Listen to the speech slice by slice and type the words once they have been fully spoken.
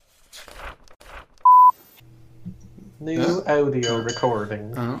New audio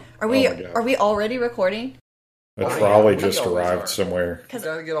recording. Are we Oh my God. are we already recording? It Oh, probably yeah. just We always arrived are. somewhere.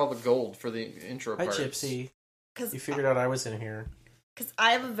 Gotta get all the gold for the intro Hi, parts. Gypsy. Because You figured out I was in here.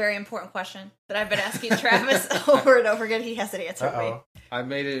 I have a very important question that I've been asking Travis over and over again. He hasn't answered me. Uh-oh. I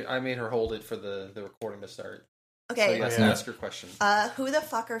made her hold it for the recording to start. So Okay, yes, Oh, yeah. ask your question. who the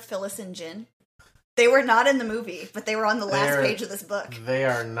fuck are Phyllis and Jin? They were not in the movie, but they were on the last They're- page of this book. They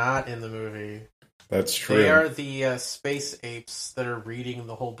are not in the movie. That's true. They are the space apes that are reading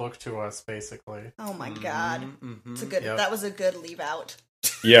the whole book to us, basically. Oh my god, Mm-hmm. it's a good. Yep. That was a good leave out.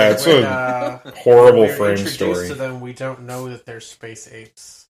 Yeah, it's When, a when horrible we're frame introduced story. to them, we don't know that they're space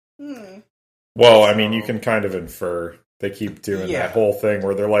apes. Well, I mean, you can kind of infer. They keep doing Yeah. that whole thing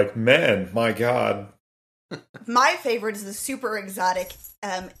where they're like, "Men, my God." My favorite is the super exotic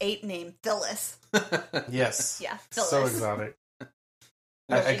ape named Phyllis. Yes. Yeah, So Phyllis. exotic.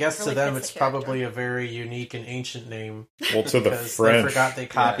 Well, I she guess really to them fits it's the character. probably a very unique and ancient name. Well, to the Because French. they forgot they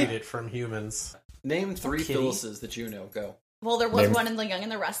copied it from humans. Name 3 Kitty. Phyllises that you know. Go. Well, there was Name- one in The Young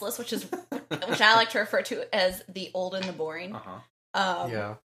and the Restless, which I like to refer to as the old and the boring. Uh-huh.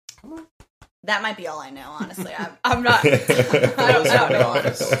 Yeah. That might be all I know, honestly. I'm not. I don't know.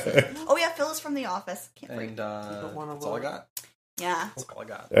 Honestly. Oh yeah, Phyllis from The Office. Can't And don't wanna that's all I look. got. Yeah. That's all I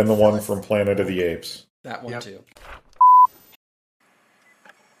got. And the one Phyllis. from Planet of the Apes. That one Yep. too.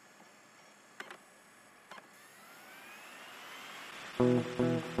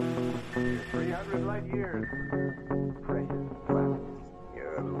 Light years. Precious planet.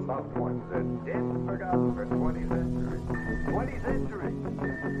 Your loved ones are dead and forgotten for 20 centuries. 20 centuries!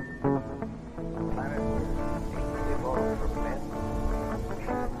 Planet where deeply evolved from men. This is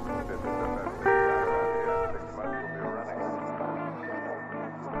the best we've got around here. 6 months will be running.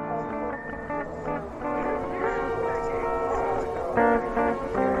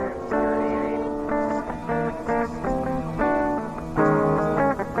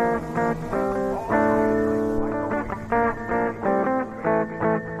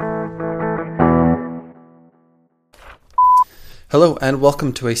 Hello, and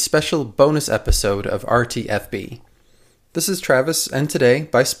welcome to a special bonus episode of RTFB. This is Travis, and today,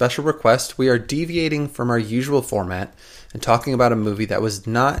 by special request, we are deviating from our usual format and talking about a movie that was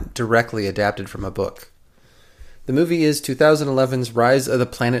not directly adapted from a book. The movie is 2011's Rise of the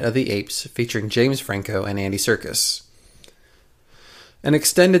Planet of the Apes, featuring James Franco and Andy Serkis. An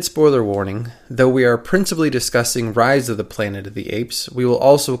extended spoiler warning: though we are principally discussing Rise of the Planet of the Apes, we will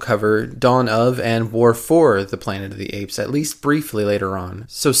also cover Dawn of and War for the Planet of the Apes, at least briefly later on.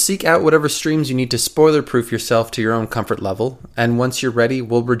 So seek out whatever streams you need to spoiler-proof yourself to your own comfort level, and once you're ready,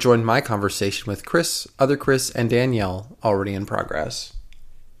 we'll rejoin my conversation with Chris, Other Chris, and Danielle, already in progress.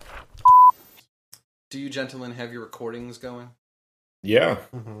 Do you gentlemen have your recordings going? Yeah.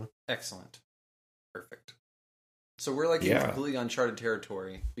 Mm-hmm. Excellent. Perfect. So we're like in Yeah. completely uncharted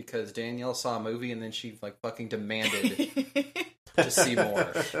territory because Danielle saw a movie and then she like fucking demanded to see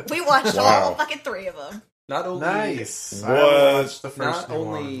more. We watched Wow. all fucking 3 of them. Not only Nice. What? I watched the first not one.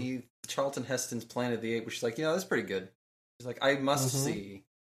 only Charlton Heston's Planet of the Apes, which is like, that's pretty good. She's like, I must Mhm. see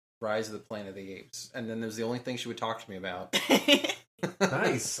Rise of the Planet of the Apes. And then there's the only thing she would talk to me about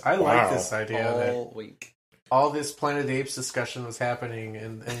Nice. I Wow. like this idea that all week. all this Planet of the Apes discussion was happening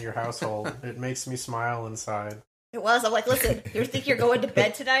in your household. It makes me smile inside. It was. I'm like, listen, you think you're going to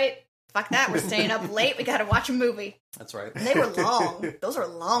bed tonight? Fuck that. We're staying up late. We gotta watch a movie. That's right. And they were long. Those are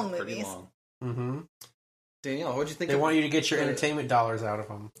long Pretty movies. long. Mm-hmm. Danielle, what'd you think They of want you to get your the- entertainment dollars out of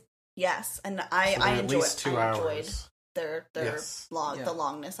them. Yes, and So I they're at enjoyed. least 2 I enjoyed hours. their Yes. long Yeah. the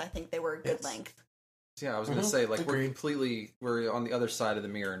longness. I think they were a good Yes. length. Yeah, I was gonna Mhm. say, like, Agreed. we're on the other side of the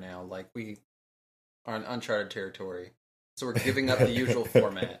mirror now. Like, we are in uncharted territory. So we're giving up the usual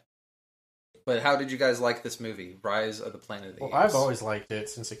format. But how did you guys like this movie, Rise of the Planet of the Well, Apes? I've always liked it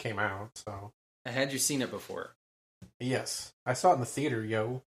since it came out. So And had you seen it before? yes, I saw it in the theater.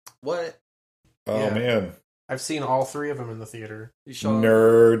 Yo, What? Oh, Yeah. man. I've seen all 3 of them in the theater. You saw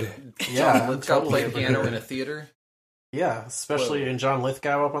Nerd. Yeah, John Lithgow totally. play piano in a theater? Yeah, especially Whoa. in John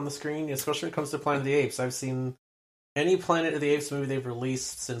Lithgow up on the screen. Especially when it comes to Planet of the Apes, I've seen any Planet of the Apes movie they've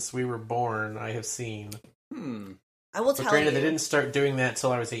released since we were born. I have seen. I will But tell granted, you. they didn't start doing that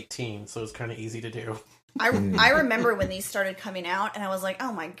till I was 18, so it was kind of easy to do. I remember when these started coming out, and I was like,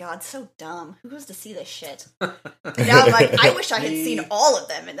 "Oh my god, so dumb! Who goes to see this shit?" Now I'm like, I wish I had Me. seen all of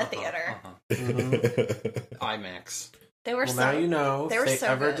them in the theater. Mhm. IMAX. They were Well, so. now you know. they were If they so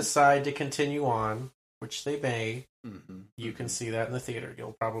ever good. decide to continue on, which they may, Mm-hmm. you can see that in the theater.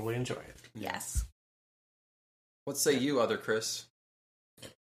 You'll probably enjoy it. Yes. What say you, Other Chris?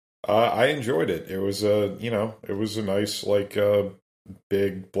 I enjoyed it. It was it was a nice, like,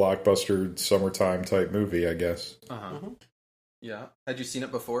 big blockbuster summertime type movie, I guess. Mhm. Yeah. Had you seen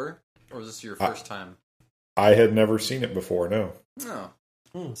it before, or was this your first time? I had never seen it before, no. No.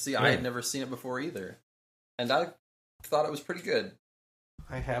 Hmm. See, I had never seen it before either, and I thought it was pretty good.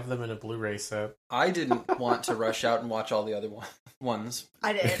 I have them in a Blu-ray set. I didn't want to rush out and watch all the other ones.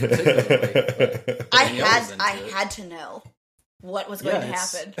 I did. Particularly, Danielle was into I it. had to know what was going to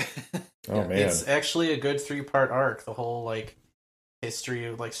it's- happen. Oh, man. It's actually a good 3-part arc. The whole like history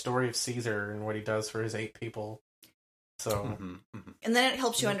of like story of Caesar and what he does for his 8 people. So Mhm, mhm. And then it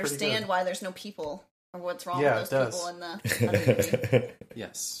helps you They're pretty understand good. why there's no people or what's wrong Yeah, with it those does. people in the movie.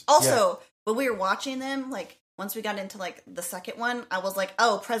 Yes. Also, when we were watching them, like once we got into like the second one, I was like,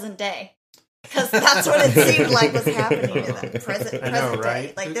 "Oh, present day," because that's what it seemed like was happening in the present I know, present right?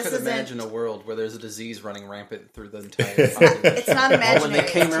 day. Like Who this could isn't. imagine a world where there's a disease running rampant through the entire It's not well, imaginary. when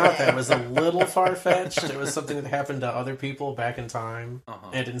they came it's out, today. that was a little far-fetched. It was something that happened to other people back in time Uh-huh.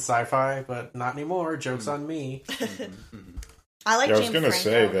 and in sci-fi, but not anymore. Joke's on me. Mhm, mhm. I like Yeah, I was James going to Franco.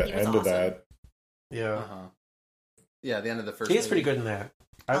 say the He was end awesome. of that. Yeah, Uh-huh. Yeah, the end of the first he is movie. pretty good in that.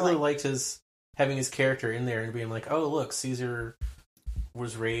 I I really like- liked his having his character in there and being like, "Oh, look, Caesar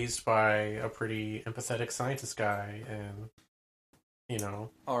was raised by a pretty empathetic scientist guy," and you know,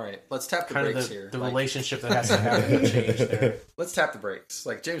 All right, let's tap the kind of brakes the, here. the Like, relationship that has to happen to change there. let's tap the brakes.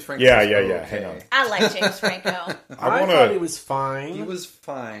 Like James Franco. Yeah, was yeah, okay. hang on. I like James Franco. I wanna- thought he was fine. He was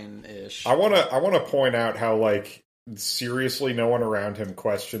fine-ish. I want to point out how, like, seriously no one around him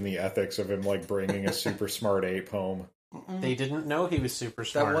questioned the ethics of him, like, bringing a super smart ape home. They didn't know he was super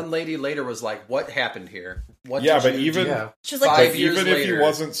smart. That one lady later was like, "What happened here? What?" Yeah, did but you even- do?" Yeah, She's like, 5 But years even if he later.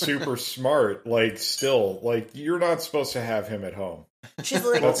 wasn't super smart, like, still, like, you're not supposed to have him at home. she's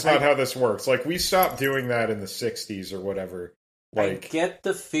like, That's not how this works. Like, we stopped doing that in the 60s or whatever. I Like, get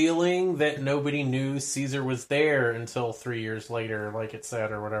the feeling that nobody knew Caesar was there until 3 years later, like it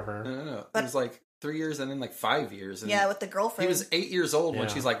said, or whatever. No. But- It was like 3 years and then like 5 years. And yeah, with the he girlfriend. was 8 years old when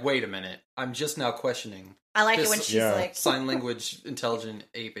Yeah. she's like, "Wait a minute, I'm just now questioning I like it this- when she's yeah. like, sign language intelligent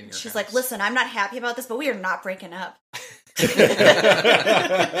ape in your she's house." like, listen, I'm not happy about this, but we are not breaking up.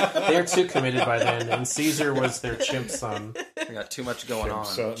 They're too committed by then, and Caesar was their chimp son. I got too much going on.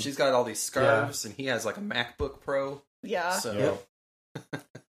 Son. She's got all these scarves, and he has like a MacBook Pro. Yeah. So Yep.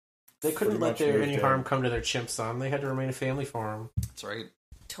 They couldn't Pretty let much their, moved any in. harm come to their chimp son. They had to remain a family for him. that's right.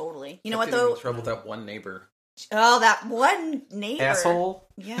 Totally. You know Kept what getting though? in trouble with that one neighbor. Oh, that one neighbor. Asshole.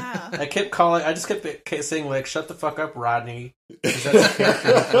 Yeah. I just kept saying, like, shut the fuck up, Rodney. Because that's the character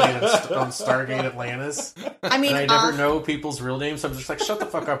he played on Stargate Atlantis. I mean, And I never know people's real names, so I'm just like, shut the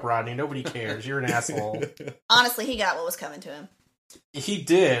fuck up, Rodney. Nobody cares. You're an asshole. honestly, he got what was coming to him. He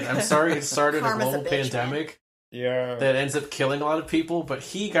did. I'm sorry it started a Karma's a global bitch, pandemic yeah. that ends up killing a lot of people, but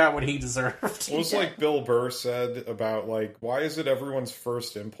he got what he deserved. It was like Bill Burr said about, like, why is it everyone's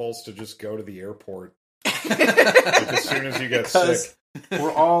first impulse to just go to the airport? Like, as soon as you get Because sick.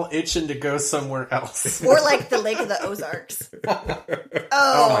 we're all itching to go somewhere else. Or like the Lake of the Ozarks. Oh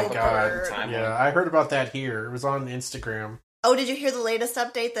Oh, my god. Bird. Time. Yeah, I heard about that here. It was on Instagram. Oh, did you hear the latest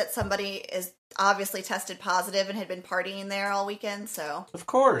update that somebody is obviously tested positive and had been partying there all weekend? So, Of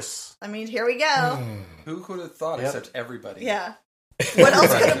course. I mean, here we go. Who could have thought? Yep. Except everybody. Yeah. What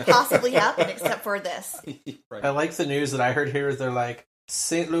else could have possibly happened except for this? Right. I like the news that I heard here. They're like,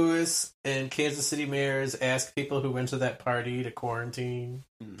 St. Louis and Kansas City mayors ask people who went to that party to quarantine.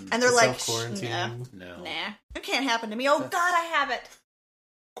 Mhm. And they're like, Self-quarantine. No. nah, it can't happen to me. Oh, God, I have it.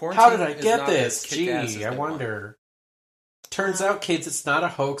 Quarantine How did I is get not this? as kick-ass as Gee, they I want. wonder. Turns out, kids, it's not a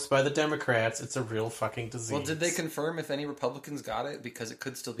hoax by the Democrats. It's a real fucking disease. Well, did they confirm if any Republicans got it? Because it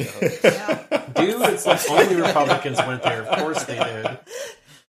could still be a hoax. Yeah. Dude, it's like only Republicans went there. Of course they did.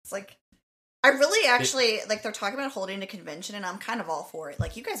 It's like, I really actually, like, they're talking about holding a convention, and I'm kind of all for it.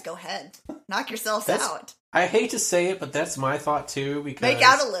 Like, you guys go ahead. Knock yourselves That's- out. I hate to say it, but that's my thought too. Because Make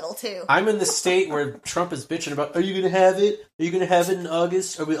out a little, too. I'm in the state where Trump is bitching about, are you going to have it? Are you going to have it in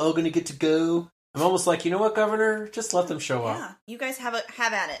August? Are we all going to get to go? I'm almost like, you know what, Governor? Just let them show up. Yeah, you guys have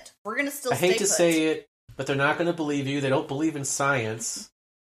at it. We're going to still I hate to stay put. say it, but they're not going to believe you. They don't believe in science.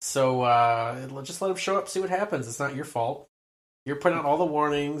 So just let them show up, see what happens. It's not your fault. You're putting out all the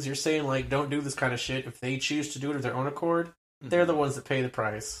warnings. You're saying, like, don't do this kind of shit. If they choose to do it of their own accord, they're the ones that pay the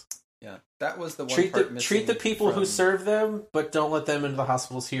price. Yeah, that was the one Treat part the missing people who from- serve them, but don't let them into the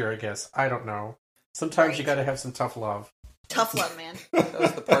hospitals here, I guess. I don't know. Sometimes Right. you got to have some tough love. Tough love, man. That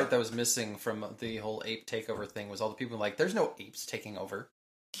was the part that was missing from the whole ape takeover thing. Was all the people like, "There's no apes taking over."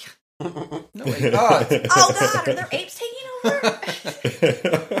 No, wait. Oh, Oh God, are there apes taking over?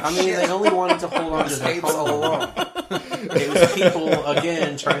 I mean, they only wanted to hold on to their apes all home. along. It was people,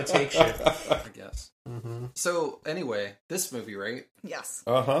 again, trying to take shit. I guess. Mm-hmm. So anyway, this movie, right? Yes.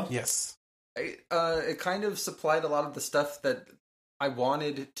 Uh-huh. Yes. It kind of supplied a lot of the stuff that I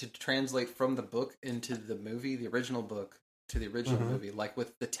wanted to translate from the book into the movie, the original book to the original Mhm. movie, like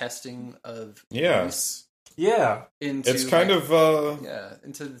with the testing of Yeah. Ys Yeah. into It's kind of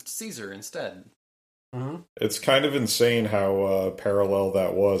into Caesar instead. Mm-hmm. it's kind of insane how parallel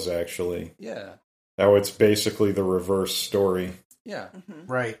that was actually. Yeah, How it's basically the reverse story. yeah. Hmm.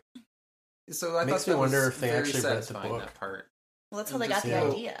 Right. So I Makes thought me that wonder was if they very actually read the satisfying, book. that part. Well, that's how And they got just, the you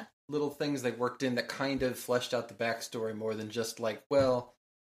know, idea. Little things they worked in that kind of fleshed out the backstory more than just like, well,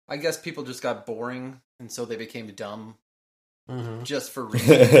 I guess people just got boring and so they became dumb Mm-hmm. just for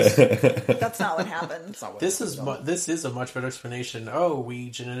reasons. That's not what happened. That's not what This happened is at all. this is a much better explanation. Oh, we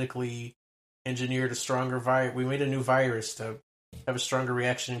genetically engineered a stronger virus. We made a new virus to have a stronger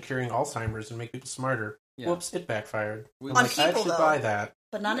reaction in curing Alzheimer's and make people smarter. Yeah. Whoops, it backfired. We- I'm On like, I people, actually though. buy that.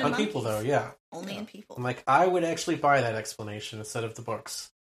 But not in On monkeys. people, though, yeah. Only Yeah. in people. I'm like, I would actually buy that explanation instead of the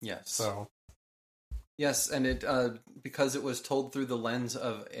books. Yes. So, Yes, and it because it was told through the lens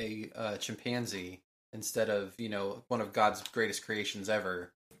of a chimpanzee instead of one of God's greatest creations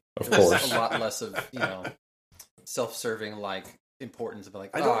ever. Of There's course. a lot less of self-serving like importance of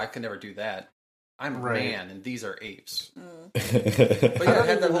like, I oh, don't- I could never do that. I'm a Right. man, and these are apes. Mm. But I yeah, don't it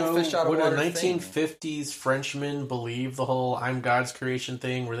had that even whole know, fish out of would water a thing. 1950s Frenchman believe the whole "I'm God's creation"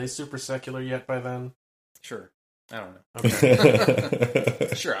 thing? Were they super secular yet by then? Sure, I don't know.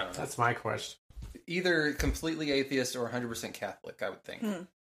 Okay, Sure, I don't know. that's my question. Either completely atheist or 100% Catholic, I would think. Hmm.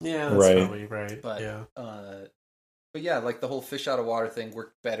 Yeah, that's Right. probably right. But yeah, but yeah, like the whole fish out of water thing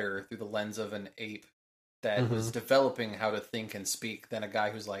worked better through the lens of an ape that was developing how to think and speak than a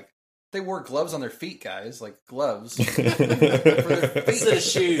guy who's like, they wore gloves on their feet, guys, like gloves for their feet. Instead of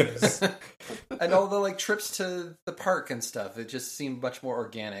shoes. And all the like trips to the park and stuff, it just seemed much more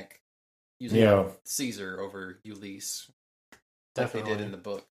organic using Yeah. Caesar over Ulysses, like Definitely. they did in the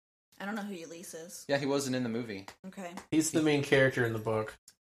book. I don't know who Ulysses is. Yeah, he wasn't in the movie. Okay. He's the main character in the book.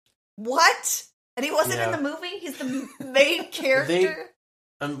 What? And he wasn't in Yeah. the movie? He's the main character?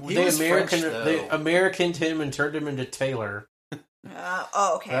 He They was French, though. they Americaned him and turned him into Taylor.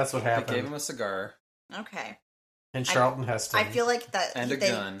 Oh, okay. That's what They gave happened. him a cigar. Okay. And Charlton Heston. I feel like that And a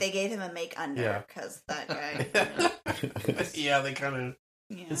gun. they gave him a make under Yeah. because that guy. yeah, they kind of.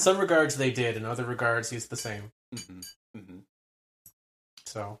 Yeah. In some regards, they did. In other regards, he's the same.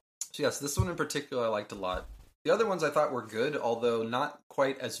 So So yes, this one in particular I liked a lot. The other ones I thought were good, although not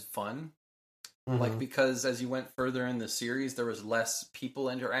quite as fun. Like, because as you went further in the series, there was less people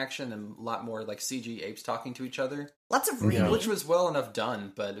interaction and a lot more like CG apes talking to each other, Lots of Yeah. reading. which was well enough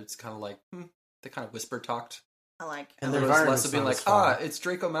done. But it's kind of like they kind of whisper talked. I like. And I the There like- was less environment's of being not like, as fun. it's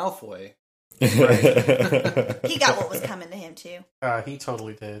Draco Malfoy. he got what was coming to him too. he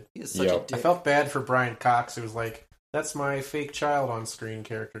totally did. He is such Yep. a dick. I felt bad for Brian Cox, who was like, "That's my fake child on screen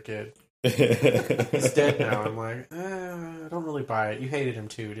character kid. He's dead now." I'm like, I don't really buy it. You hated him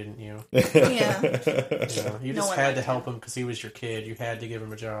too, didn't you? Yeah. You know, you No just one had liked to him. help him because he was your kid. You had to give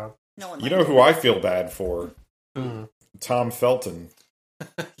him a job. No one. You liked know him. who I feel bad for? Hmm. Tom Felton.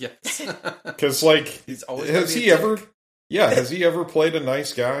 Yes. Because, like, He's always gonna has be a he dick. ever... Yeah, has he ever played a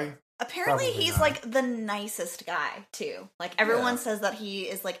nice guy? Apparently, Probably he's not. like the nicest guy too. Like everyone Yeah. says that he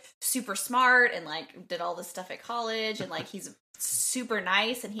is like super smart and like did all this stuff at college and like he's super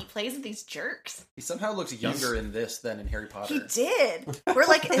nice and he plays with these jerks. He somehow looks younger in this than in Harry Potter. He did. We're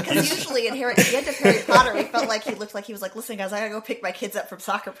like because usually in Harry, at the end of Harry Potter, we felt like he looked like he was like, "Listen, guys, I gotta go pick my kids up from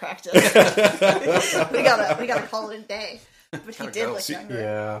soccer practice. we gotta call it a day." But he Gotta did go. look See, younger.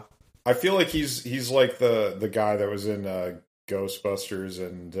 Yeah. I feel like he's like the guy that was in Ghostbusters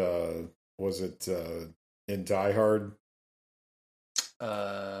and was it in Die Hard?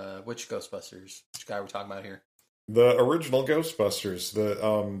 Which Ghostbusters? Which guy are we talking about here? The original Ghostbusters,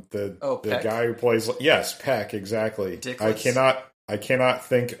 the Peck? guy who plays Peck, exactly. Dickless? I cannot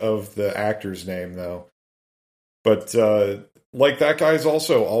think of the actor's name though. But like that guy's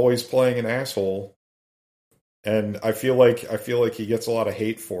also always playing an asshole. And I feel like he gets a lot of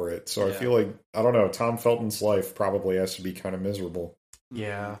hate for it. So I Yeah. feel like I don't know, Tom Felton's life probably has to be kind of miserable.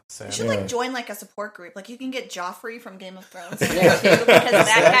 Yeah. You Sad. should Yeah. like join like a support group. Like you can get Joffrey from Game of Thrones Yeah. too, because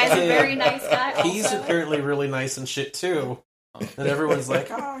that guy's a very nice guy. He's also. apparently really nice and shit too. And everyone's like,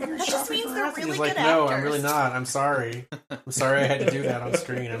 "Oh, you're That just Joffrey means they're Baratheon." really He's like, good "No, I'm actors." really not. I'm sorry. I'm sorry I had to do that on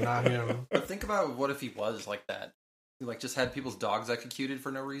screen. I'm not him." But think about what if he was like that? He like just had people's dogs executed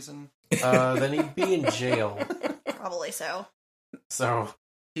for no reason. Then he'd be in jail. Probably so. So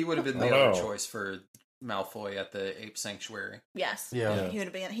He would have been the Oh, other no. choice for Malfoy at the Ape Sanctuary. Yes. Yeah. He would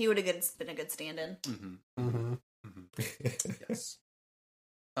have been a good stand-in. Mm-hmm. Yes.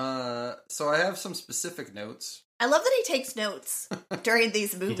 So I have some specific notes. I love that he takes notes during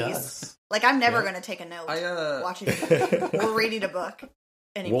these He movies. does. Like I'm never Yeah. going to take a note I watching or reading a book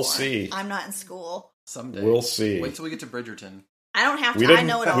anymore. We'll see. I'm not in school. someday We'll see. Wait till we get to Bridgerton. I don't have We to. I didn't.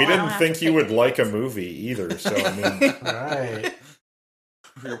 know it all. We I don't didn't have think to you take would any like a notes. movie either. So I mean, Right.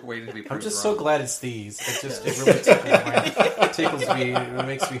 We're waiting to be I'm proved just wrong. so glad it's these. It really tickles me. It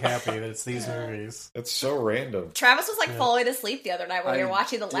makes me happy that it's these movies. it's so random. Travis was like Yeah. falling asleep the other night when we I were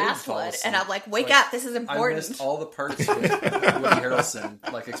watching the did last fall one, asleep. and I'm like, "Wake Like, up! This is I important." missed all the parts with Woody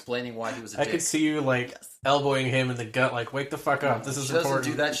Harrelson, like explaining why he was a I dick. could see you like Yes. elbowing him in the gut, like "Wake the fuck up! This is she doesn't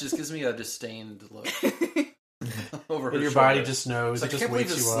important." do that. She just gives me a disdained look over her And your shoulder. body just knows. It's It like, I just can't believe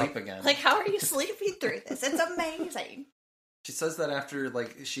wakes he's you asleep up. again. Like, how are you sleeping through this? It's amazing. She says that after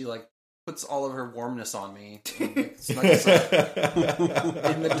like she like puts all of her warmness on me, and, like, snuggles up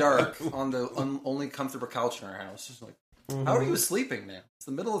in the dark on the only comfortable couch in our house. She's like, "How are you sleeping now? It's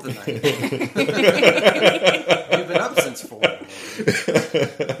the middle of the night. You've been up since 4.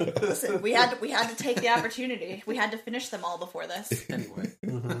 Listen, we had to take the opportunity. We had to finish them all before this. Anyway,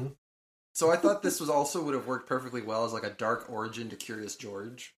 Mm-hmm. so I thought this was also would have worked perfectly well as like a dark origin to Curious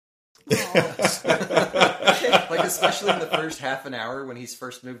George. Aw. Like especially in the first half an hour when he's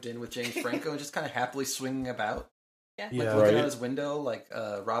first moved in with James Franco and just kind of happily swinging about, Yeah. like Yeah. looking Right. out his window like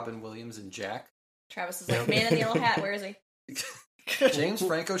Robin Williams and Jack. Travis is like, "Man in the yellow hat. Where is he?" James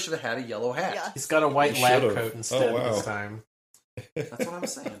Franco should have had a yellow hat. Yeah. He's got a white He lab should've. coat instead Oh, wow. this time. That's what I'm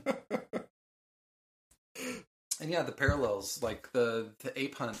saying. And yeah, the parallels, like the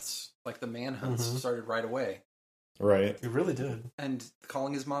ape hunts, like the man hunts, Mhm. started right away. Right. He really did. And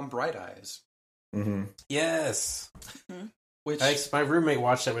calling his mom Bright Eyes, Hmm. Yes. which My roommate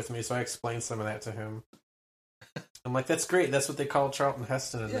watched that with me, so I explained some of that to him. I'm like, "That's great. That's what they called Charlton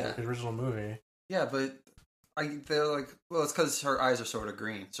Heston in Yeah. the original movie." yeah, but they're like, well, it's because her eyes are sort of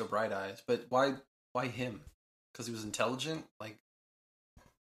green, so Bright Eyes. But why him? Because he was intelligent. Like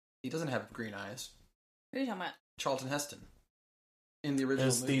he doesn't have green eyes. What are you talking about? Charlton Heston in the original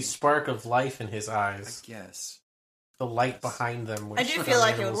There's movie. the spark of life in his I eyes, guess. the light behind them. Which I do some feel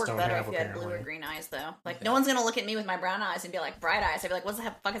like it would animals work don't better have, if you had blue or apparently. green eyes, though. Like, Okay. no one's gonna look at me with my brown eyes and be like, "Bright eyes." I'd be like, "What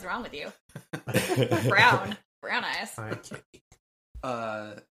the fuck is wrong with you?" Brown eyes. I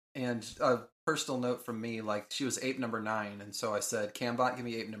can't- And a personal note from me, like she was ape number 9, and so I said, "Cambot, give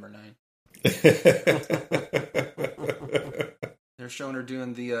me ape number 9." They're showing her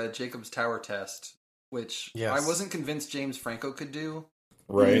doing the Jacob's Tower test, which Yes. I wasn't convinced James Franco could do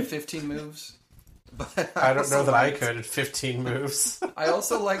in Right. 15 moves. But I don't also know that I liked- could in 15 moves. I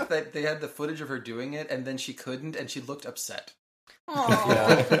also like that they had the footage of her doing it, and then she couldn't, and she looked upset.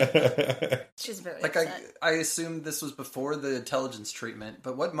 Aw. She's very Like upset. I assumed this was before the intelligence treatment,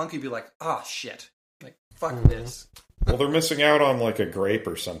 but what monkey would be like, "Ah, shit, like fuck Mhm. this"? Well, they're missing out on like a grape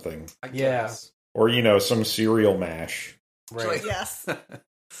or something, I Yeah. guess. or some cereal mash. Right. Yes.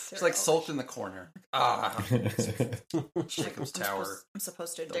 She's like sulked in the corner. Ah, Jacob's I'm Tower. I'm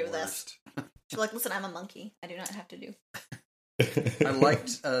supposed to The do this. worst. She's like, "Listen, I'm a monkey. I do not have to do." I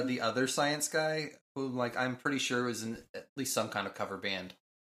liked the other science guy who, like, I'm pretty sure was in at least some kind of cover band.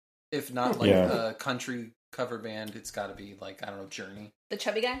 If not, like, Yeah. a country cover band, it's got to be, like, I don't know, Journey. The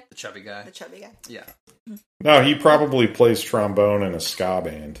chubby guy. The chubby guy. The chubby guy. Yeah. No, he probably plays trombone in a ska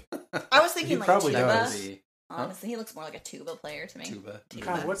band. I was thinking He like probably tuba. does. The Honestly, he looks more like a tuba player to me. tuba.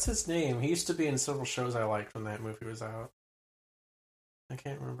 God, what's his name? He used to be in several shows I liked when that movie was out. I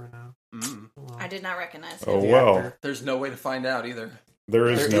can't remember now. Mm. Oh, well. I did not recognize Oh him. The well, actor. There's no way to find out either. there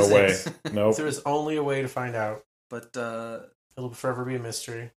is There no way. isn't. Nope. There is only a way to find out. But, It'll forever be a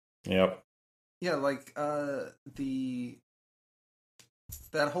mystery. Yep. yeah, like,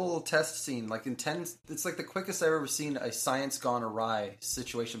 that whole test scene, like, it's like the quickest I've ever seen a science gone awry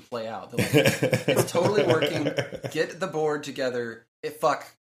situation play out. They're like, it's totally working. Get the board together. Fuck.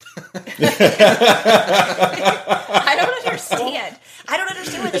 I don't understand. I don't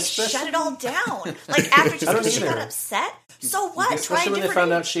understand why they shut it all down. Like after just I don't because she got either. upset. So what? Try Especially a when they different found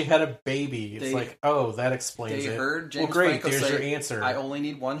name. out she had a baby. It's They- like, oh, that explains They it. heard James well, great. Franco There's say, your answer. I only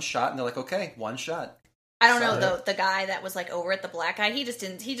need one shot, and they're like, okay, one shot. I don't know Sorry. though. The guy that was like over at the black guy, he just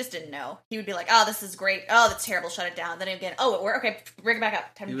didn't know. He would be like, "Oh, this is great. Oh, that's terrible. Shut it down." Then again, "Oh, it worked. Okay, bring it back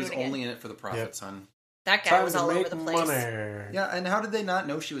up. Time He to do was it again." only in it for the profit, son. That guy Time was to all make over the place. money. Yeah, and how did they not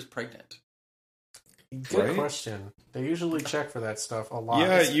know she was pregnant? Good Right? question. They usually check for that stuff a lot.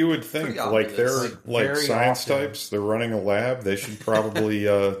 Yeah, you would think pretty like they're obvious. like Very science often. types. They're running a lab. They should probably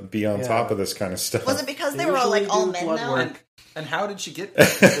be on Yeah. top of this kind of stuff. Was it because they They were all usually like all do men blood though? work. And how did she get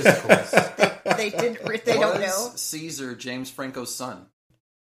Physicals. They didn't. They don't know. Was Caesar James Franco's son?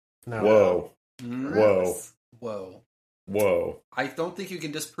 No. Whoa, Mm, whoa, Whoa. whoa! I don't think you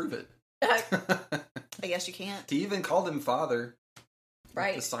can disprove it. I guess you can't. He even called him father.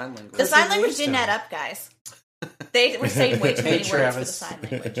 Right. The sign language. The sign they language raised didn't him. add up, guys. They were saying way too Hey, many words for the Travis. sign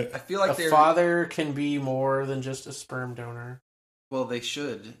language. I feel like A they're father can be more than just a sperm donor, well. They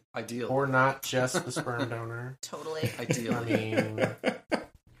should ideally. or not just the sperm donor. Totally. I Ideally. mean,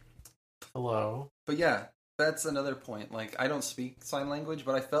 hello. But yeah, that's another point. Like, I don't speak sign language,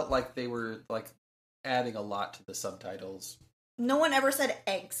 but I felt like they were like adding a lot to the subtitles. No one ever said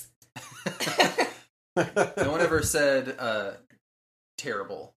eggs. No one ever said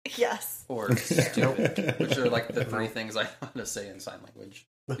terrible Yes. or stupid, which are like the three things I want to say in sign language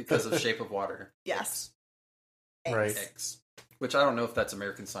because of Shape of Water. Yes. Eggs. Right. X. Which I don't know if that's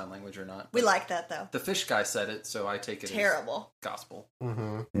American Sign Language or not. We but like that though. the fish guy said it, so I take it Terrible. as gospel.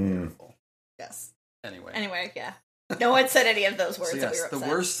 Mm-hmm. Mm. Yes. Anyway. Anyway, yeah. No one said any of those words So that we yes, were the upset.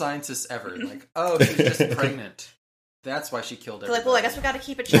 worst scientists ever. Like, oh, she's just pregnant. That's why she killed They're everybody. like, well, I guess we got to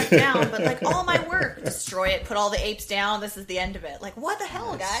keep it shut down, but like all my work, destroy it, put all the apes down. This is the end of it. Like, what the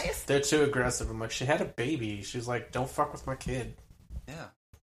hell, guys? They're too aggressive. I'm like, she had a baby. She was like, don't fuck with my kid. Yeah.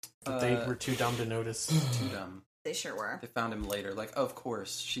 But they were too dumb to notice. too dumb. They sure were. They found him later. Like, of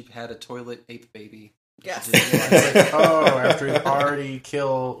course, she had a toilet ape baby. Yes. She didn't realize it. Oh, after he already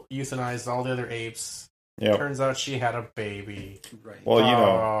euthanized all the other apes, Yep. turns out she had a baby. Right. Well, you know,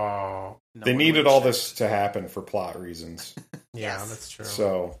 Oh, No they one needed would've all checked. this to happen for plot reasons. yeah, Yes. that's true.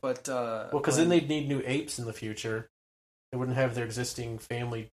 So But well, because then they'd need new apes in the future. They wouldn't have their existing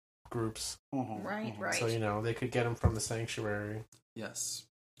family groups. Right, right. So, they could get them from the sanctuary. yes.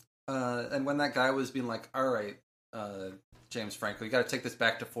 And when that guy was being like, all right, James Franco, you got to take this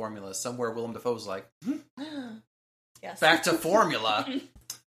back to formula. Somewhere Willem Dafoe was like, Yes. back to formula.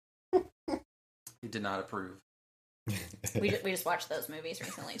 He did not approve. We just watched those movies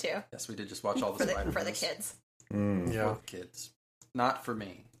recently too. Yes, we did just watch all the For the Spider-Mans. kids. mm. Yeah. For the kids. Not for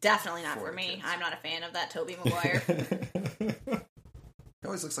me. Definitely not For for me. kids. I'm not a fan of that Tobey Maguire. He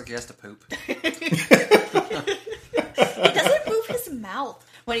always looks like he has to poop. He doesn't move his mouth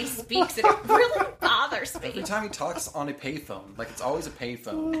when he speaks, and it really bothers Every me. time he talks on a payphone, like it's always a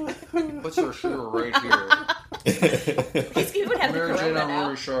payphone. What's your sugar right here? He would have the Mary Jane, corona I'm now.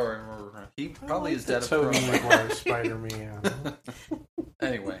 really sorry. He probably is dead of Tobey corona. Maguire Spider-Man.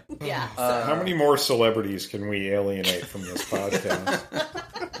 Anyway, Yeah. How many more celebrities can we alienate from this podcast?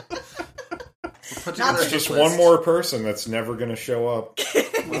 we'll put Not together a Just hit one list. more person that's never going to show up.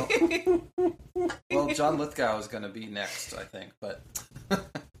 Well, John Lithgow is going to be next, I think. But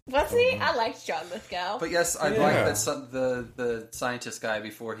What's he? I liked John Lithgow. yes, I Yeah. like that the scientist guy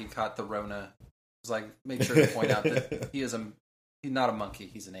before he caught the Rona was like, make sure to point out that he's not a monkey,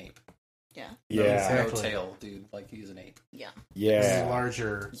 he's an ape. Yeah. No, Yeah. Exactly. no tail, dude. Like he's an ape. Yeah. This is Yeah.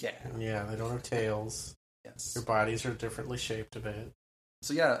 larger. Yeah. Yeah, they don't have tails. Yes. Their bodies are differently shaped a bit.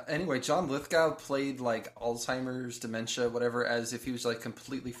 So yeah, anyway, John Lithgow played like Alzheimer's, dementia, whatever, as if he was like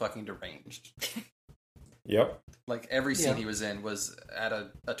completely fucking deranged. Yep. Like every scene Yeah. he was in was at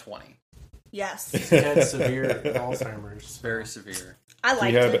a 20. Yes. He had severe Alzheimer's. Very severe. I He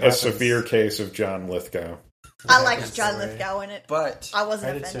liked had it. a severe case of John Lithgow. I liked That's John the way. Lithgow in it. But I I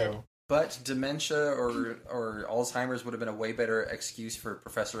wasn't did offended. too. dementia or Alzheimer's would have been a way better excuse for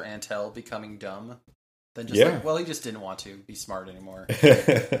Professor Antel becoming dumb than just Yeah. like, well, he just didn't want to be smart anymore. He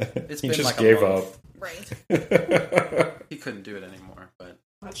been just like a gave month. Right. He couldn't do it anymore, but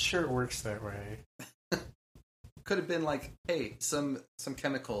Not sure it works that way. could have been like, hey, some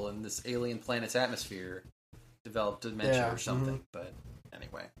chemical in this alien planet's atmosphere developed dementia Yeah, or something. But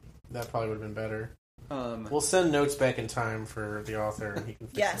anyway, That probably would have been better. um, We'll send notes back in time for the author, and he can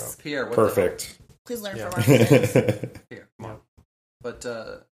fix Yes. it up. Pierre, what Perfect. Please learn Yeah. from our mistakes. Here, come Yeah. on. But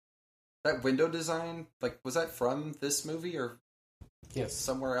that window design, like, was that from this movie or Yes.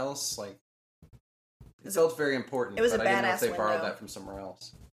 somewhere else? Like, it felt very important. It was but a I didn't know if badass they borrowed window. that from somewhere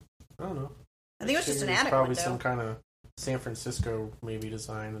else. I don't know. I think it was just an Figured it's attic probably window. some kind of San Francisco maybe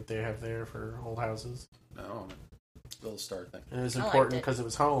design that they have there for old houses. No, little star thing. And it was I liked important it. because it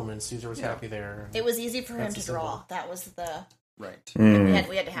was home, and Caesar was Yeah. happy there. It was easy for him That's to a symbol. draw. That was the Right. we Mm,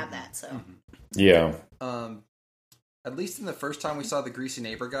 had to have that. So Mhm. yeah. At least in the first time we saw the greasy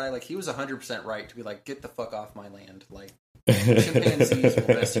neighbor guy, like, he was 100% right to be like, get the fuck off my land. Like, chimpanzees will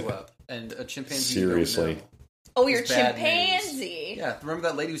mess you up. And a chimpanzee Seriously. don't know. Oh, your is bad news. chimpanzee. Yeah, remember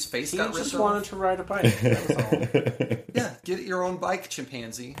that lady whose face He got just ripped wanted off? to ride a bike. That was all. Yeah, get your own bike,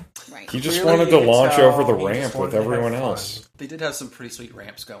 chimpanzee. Right. He just Clearly wanted you to could launch tell over the he just ramp wanted with to have everyone fun. else. They did have some pretty sweet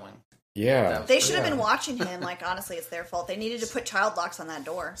ramps going. Yeah. They should have Yeah. been watching him. Like, honestly, it's their fault. They needed to put child locks on that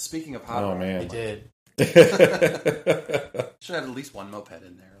door. Speaking of hot Oh, rod, He man. did. should have at least one moped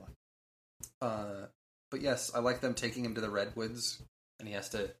in there. But yes, I like them taking him to the redwoods, and he has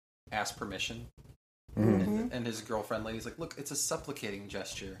to ask permission. And his girlfriend lady's like, "Look, it's a supplicating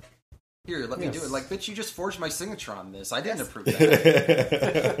gesture. Here, let me do Yes. it." Like, bitch, you just forged my signature on this. I didn't Yes. approve that.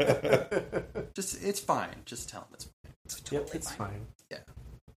 Just, it's fine. Just tell him it's fine. Yep, it's fine.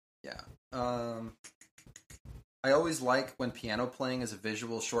 Yeah. I always like when piano playing is a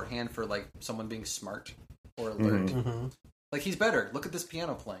visual shorthand for like someone being smart or alert. Mm-hmm. Like, he's better. Look at this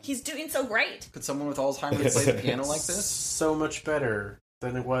piano playing. He's doing so great. Could someone with Alzheimer's play the piano like this? So much better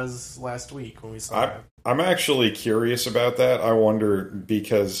than it was last week when we saw it. I'm actually curious about that. I wonder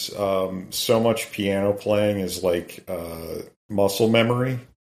because so much piano playing is like muscle memory.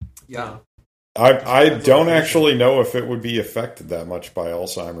 Yeah. I don't actually know if it would be affected that much by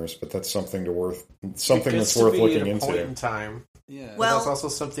Alzheimer's, but that's something It that's gets to worth be looking at a point in into. time. Yeah. But Well- that's also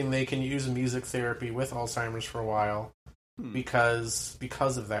something they can use in music therapy with Alzheimer's for a while because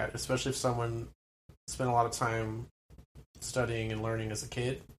of that, especially if someone spent a lot of time studying and learning as a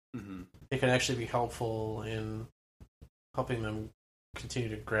kid. Mhm. It can actually be helpful in helping them continue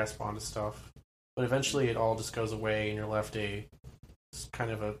to grasp onto stuff. But eventually it all just goes away and you're left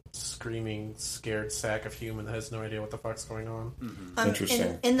kind of a screaming, scared sack of human that has no idea what the fuck's going on.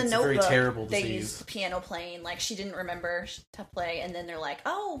 Interesting. In the It's a very Notebook, terrible they disease. used piano playing. Like, she didn't remember to play, and then they're like,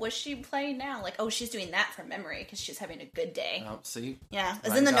 "Oh, was she playing now?" Like, "Oh, she's doing that from memory because she's having a good day." Oh, see? Yeah, it's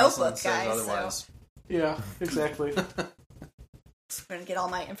Ryan in the Gosling Notebook, says guys. otherwise. So Yeah, exactly. I'm gonna get all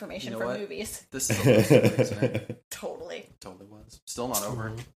my information You know from what? movies. This is a love story, isn't it? Totally. Totally was. Still not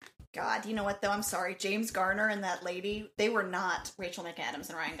over. God, you know what though? I'm sorry. James Garner and that lady, they were not Rachel McAdams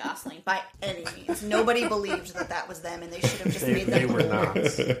and Ryan Gosling by any means. Nobody believed that was them, and they should have just made them. They were older. not.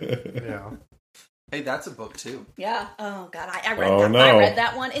 Yeah. Hey, that's a book too. Yeah. Oh God, I read Oh, that. no. I read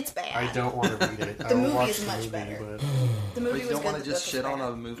that one. It's bad. I don't want to read it. The I will movie watch is the much movie, better. but The movie But you was don't good. want the to just book shit was on bad.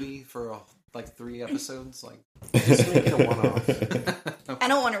 a movie for like 3 episodes? Like, just make it a one-off. I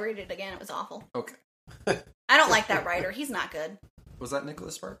don't want to read it again. It was awful. okay. I don't like that writer. He's not good. Was that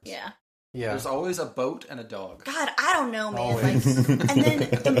Nicholas Sparks? Yeah. Yeah. There's always a boat and a dog. God, I don't know, man. Always. Like, and then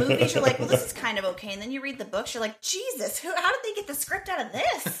the movies, you're like, well, this is kind of okay. And then you read the books, you're like, Jesus, how did they get the script out of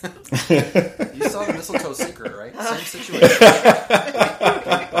this? You saw the Mistletoe Secret, right? Oh. Same situation.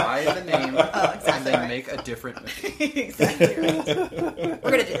 Buy the name Oh, exactly and then right. make a different movie. Exactly right.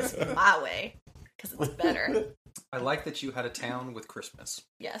 We're gonna do this my way because it's better. I like that you had a town with Christmas.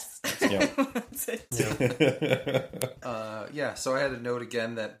 Yes. Yep. That's it. Yeah, so I had a note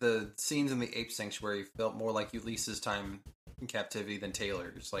again that the scenes in the Ape Sanctuary felt more like Ulysses' time in captivity than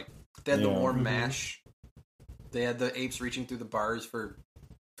Taylor's. Like, they had the Yeah. warm mash. They had the apes reaching through the bars for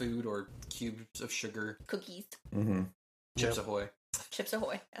food or cubes of sugar. Cookies, Mhm. Chips Yep. Ahoy. Chips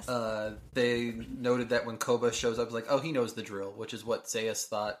Ahoy. Yes. They noted that when Koba shows up, it's like, oh, he knows the drill, which is what Zayas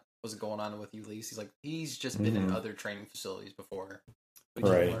thought was going on with Ulysses. He's like, he's just been in Mhm. other training facilities before. But he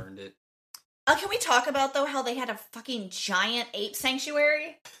Right. learned it. Can we talk about though how they had a fucking giant ape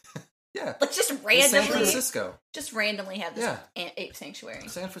sanctuary? Yeah. Like just In San randomly, Francisco. just randomly have this Yeah. ape sanctuary.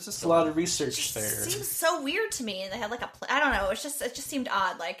 San It's Francisco. a lot of research Just there. seems so weird to me. And they had like I don't know. It just seemed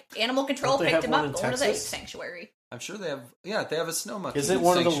odd. Like animal control Don't they picked have him one up, in going to the ape Texas? sanctuary. I'm sure they have. Yeah, they have a snow monkey. Is it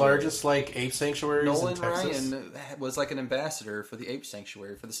one of the sanctuary. largest like ape sanctuaries Nolan in Texas? Ryan was like an ambassador for the ape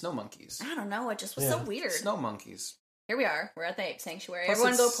sanctuary for the snow monkeys. I don't know. It just was so Yeah. weird. Snow monkeys. Here we are. We're at the ape sanctuary. Plus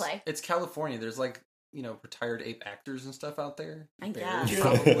Everyone go it's- play. It's California. There's like, retired ape actors and stuff out there. I Bears, guess.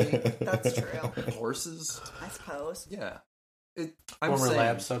 probably. That's true. Horses. I suppose. Yeah. I'm Former saying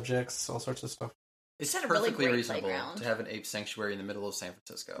lab subjects, all sorts of stuff. it's It's had a really perfectly great reasonable playground. to have an ape sanctuary in the middle of San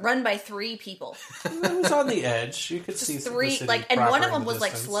Francisco. Run by 3 people. It was on the edge. You could see Just the 3, city like, and proper one of in them the was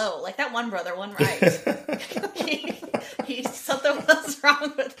like distance. slow. Like that one brother, one right. Something was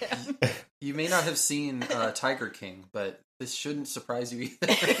wrong with him. You may not have seen Tiger King, but this shouldn't surprise you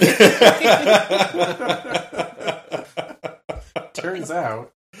either. Turns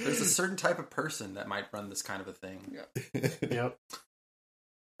out, There's a certain type of person that might run this kind of a thing. yep.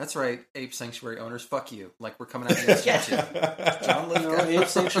 That's right, ape sanctuary owners, fuck you. Like, we're coming out against you too. John No, Lithgow. ape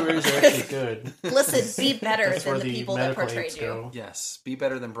sanctuaries are actually good. Listen, be better That's than where the people that medical portrayed apes you. go. Yes, be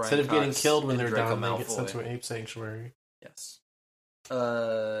better than Brian Instead of getting Cox killed when and they're Draco done, they get Malfoy. sent to an ape sanctuary. Yes.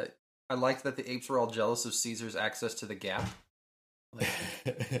 I liked that the apes were all jealous of Caesar's access to the Gap. Like,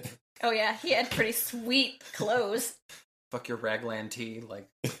 Oh yeah, he had pretty sweet clothes. Fuck your raglan tee, like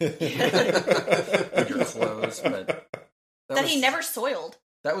your clothes, but That he never soiled.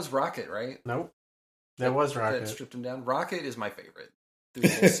 That was Rocket, right? Nope. That was That Rocket. stripped him down. Rocket is my favorite through the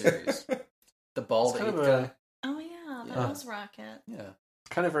whole series. The bald It's kind ape of guy. Oh yeah, that Yeah. was Rocket. Yeah.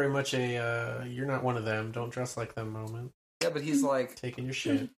 Kind of very much a you're not one of them, don't dress like them moment. Yeah, but he's like, Taking your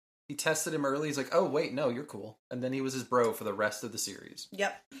shit. he tested him early. He's like, oh, wait, no, you're cool. And then he was his bro for the rest of the series.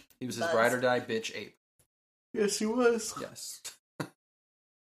 Yep. He was his Buzz. ride or die bitch ape. Yes, he was. Yes.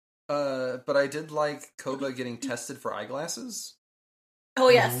 But I did like Koba getting tested for eyeglasses. Oh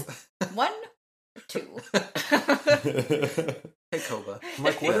yes, 1 or 2. Hey, Koba. I'm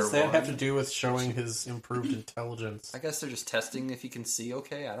like, what does that Better have to one. do with showing his improved intelligence? I guess they're just testing if he can see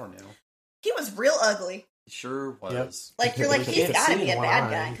okay. I don't know. He was real ugly. He sure was. Like you're like He he's can't got to see be a in one bad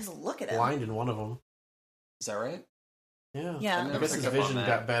eye. guy because look at him. Blind in one of them. Is that right? Yeah. Yeah. I I never guess picked his up on vision that.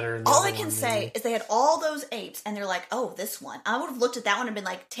 got better. In the All other I can one, say maybe. is they had all those apes, and they're like, "Oh, this one." I would have looked at that one and been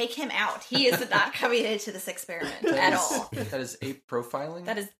like, "Take him out. He is not coming into this experiment at all." That is ape profiling?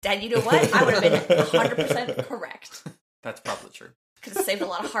 That is, Dad. You know what? I would have been 100% correct. That's probably true. Could have saved a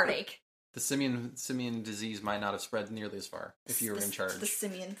lot of heartache. The simian disease might not have spread nearly as far if you were in charge. The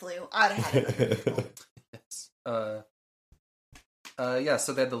simian flu. I'd have had it under control. Yes. Yeah,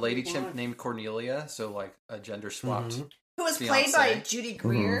 so they had the lady chimp named Cornelia, so like a gender swapped. Mhm. Who was played by Fiancé. Judy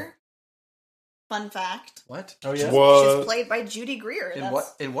Greer. Fun fact. What? Oh yeah. She's What? played by Judy Greer.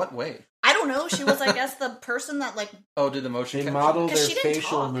 In what way? I don't know. She was, I guess, the person that like. Oh, did the motion They capture? model their 'Cause she didn't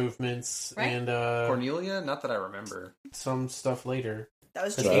facial talk, movements right? and Cornelia? Not that I remember. some stuff later. That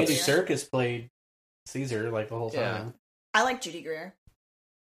was Because Judy Andy Greer. Serkis played Caesar like the whole Yeah. time. I like Judy Greer.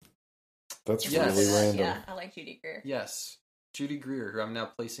 That's Yes. really random. Yeah, I like Judy Greer. Yes. Judy Greer, who I'm now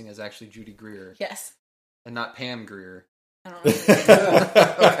placing as actually Judy Greer, Yes. and not Pam Greer. I don't know.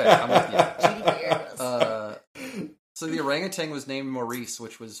 Okay, I'm with you. Judy Greer was. So the orangutan was named Maurice,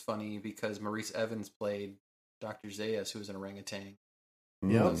 which was funny because Maurice Evans played Dr. Zayas, who was an orangutan.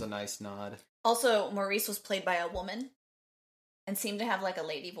 Yeah. That was a nice nod. Also, Maurice was played by a woman and seemed to have like a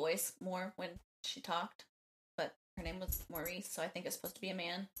lady voice more when she talked. But her name was Maurice, so I think it's supposed to be a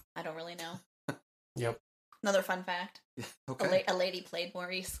man. I don't really know. Yep. Another fun fact. Okay. A lady played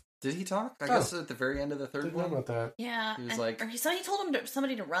Maurice. Did he talk? I Oh. guess at the very end of the third Didn't know one. about that. Yeah. He was and- like- or he told him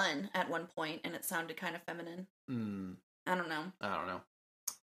somebody to run at one point, and it sounded kind of feminine. I don't know. I don't know.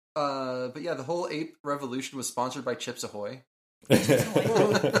 But yeah, the whole ape revolution was sponsored by Chips Ahoy.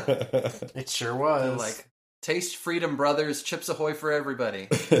 It sure They're was. like, taste freedom, brothers. Chips Ahoy for everybody.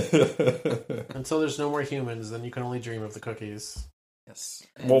 Until there's no more humans, then you can only dream of the cookies. Yes.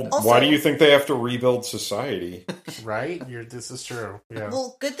 Well, Also- why do you think they have to rebuild society? Right? This is true. Yeah.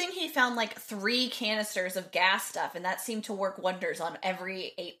 Well, good thing he found like 3 canisters of gas stuff, and that seemed to work wonders on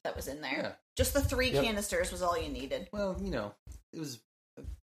every ape that was in there. Yeah. Just the 3 Yep. canisters was all you needed. Well, it was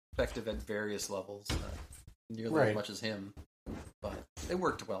effective at various levels, not nearly Right. as much as him, but it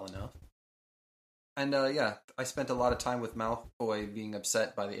worked well enough. And yeah, I spent a lot of time with Malfoy being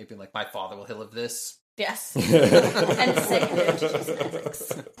upset by the ape being like, "My father will heal of this." Yes. And sick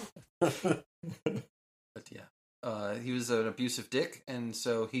genetics. But yeah, he was an abusive dick, and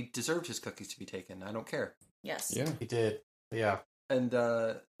so he deserved his cookies to be taken. I don't care. Yes. Yeah. He did. Yeah. And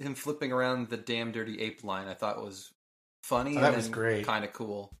him flipping around the damn dirty ape line, I thought was funny. Oh, that and was great. Kind of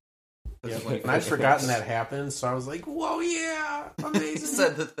cool. Yeah. When he And I'd forgotten that happened, so I was like, whoa, yeah! he Amazing!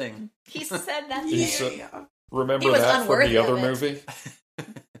 said the thing. He said that. He Yeah. said- Remember He was that from unworthy the other of it. movie?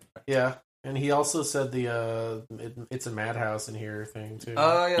 Yeah. And he also said the it's a madhouse in here thing, too.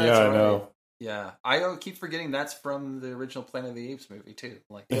 Oh yeah, that's Yeah, I right. know. Yeah, I keep forgetting that's from the original Planet of the Apes movie too.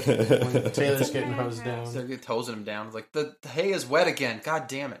 Like When Taylor's getting hosed down. they're hosing him down. Like the hay is wet again. God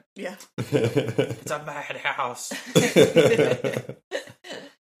damn it! Yeah. It's a madhouse.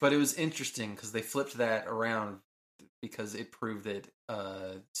 But it was interesting because they flipped that around because it proved that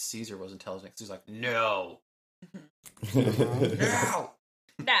Caesar was intelligent. 'Cause he was like, no, no.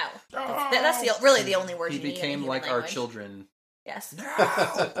 No. That's really the only word He you need in became human like our language. children. Yes. No.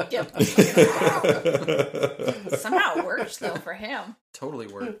 Yep. Somehow it worked though for him. Totally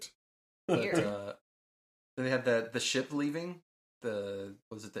worked. But, Weird. then they had the ship leaving.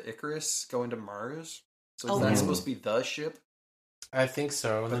 Was it the Icarus going to Mars? So is Oh, that yeah. supposed to be the ship? I think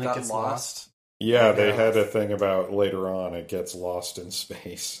so. And But then it got gets lost. lost. Yeah, they Yeah. had a thing about later on it gets lost in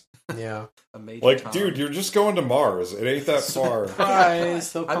space. Yeah. A major Like, Tom. dude, you're just going to Mars. It ain't that far.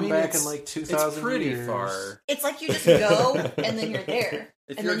 Surprise! They'll I come mean, back it's- in like It's 2,000 pretty years. far. It's like you just go and then you're there.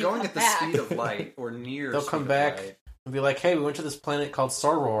 If And you're then you going come at the back. speed of light or near, They'll speed come of back light, and be like, hey, we went to this planet called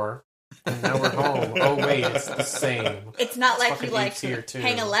Soror. And now we're home. Oh wait, it's the same. It's not like fucking you like apes here, too.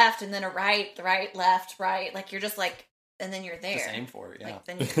 hang a left and then a right, left, right. Like you're just like, and then you're there. Just aim for it, yeah. Like,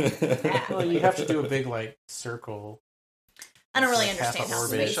 then you can do that. Well, you have to do a big like circle. I don't really like half understand an how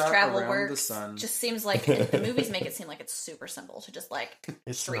orbit. space Shot travel around the works. sun. Just seems like the movies make it seem like it's super simple to just like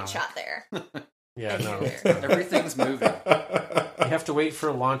It's straight not. shot there. Yeah, And no. you're it's there. not. Everything's moving. You have to wait for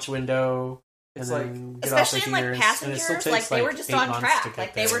a launch window. It's and like- then get Especially off in the like gears, and it still passengers, takes, like they were just 8 on months to track, get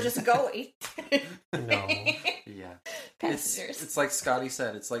like they were there. just going. No. Yeah. Passengers. It's like Scotty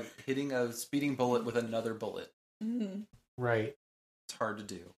said, it's like hitting a speeding bullet with another bullet. Mhm. Right. It's hard to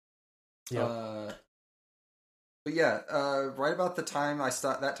do. Yep. But yeah, right about the time I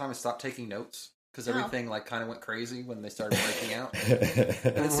stopped taking notes because Oh. everything like kind of went crazy when they started breaking out.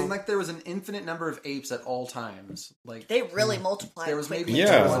 And it seemed like there was an infinite number of apes at all times. Like They really multiplied. there was maybe quickly.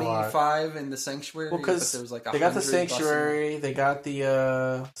 Yeah. 25 in the sanctuary, Well, but because there was like they got the 100 sanctuary, they got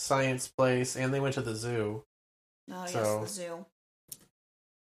the science place, and they went to the zoo. Oh yes, So- the zoo.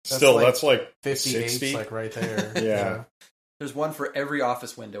 Still, like that's like 50 60. apes, like right there. Yeah. There's one for every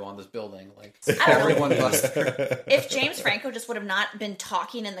office window on this building. Like I don't know. everyone busts through. If James Franco just would have not been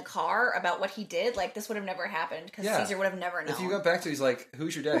talking in the car about what he did, like this would have never happened because Yeah. Caesar would have never known. If you go back to, he's like,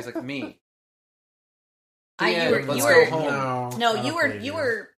 "Who's your dad?" He's like, "Me." You Yeah, were- let's you go were- home. No, I you don't were believe you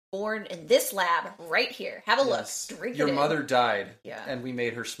were born in this lab right here. Have a Yes. look. Drink Your it in. mother died, Yeah. and we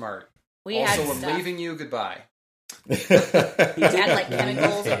made her smart. We also, had I'm stuff. leaving you. Goodbye. We had like Leave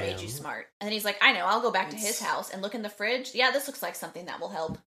chemicals that him. made you smart. And then he's like, I know, I'll go back to his house and look in the fridge. Yeah, this looks like something that will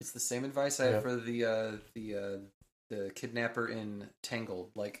help. It's the same advice I Yep. had for the kidnapper in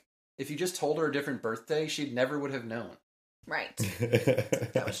Tangled. Like, if you just told her a different birthday, she never would have known. Right.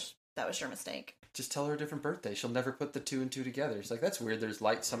 That was your mistake. Just tell her a different birthday. She'll never put the 2 and 2 together. She's like, that's weird. There's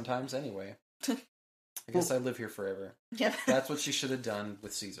light sometimes anyway. I guess I live here forever. Yep. That's what she should have done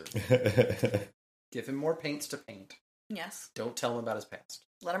with Caesar. Give him more paints to paint. Yes. Don't tell him about his past.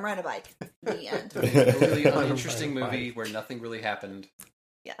 Let him ride a bike. The end. A really Let him uninteresting ride a movie bike. where nothing really happened.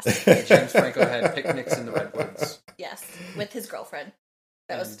 Yes. James Franco had picnics in the redwoods. Yes. With his girlfriend.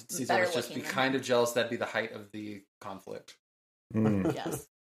 That was And Caesar better was just looking be than kind him. of jealous. That'd be the height of the conflict. Mm. Yes.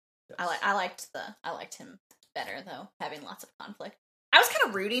 I liked him better though, having lots of conflict. I was kind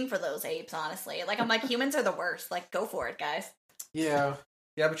of rooting for those apes, honestly. Like I'm like, humans are the worst. Like, go for it, guys. Yeah,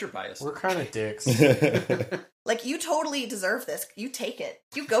 Yeah, but you're biased. we're kind of dicks. Like, you totally deserve this. You take it.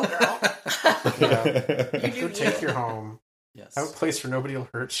 You go, girl. Yeah. You Go do take you. your home. Yes. Have a place where nobody will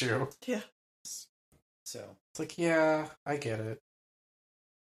hurt you. Yeah. So It's like, yeah, I get it.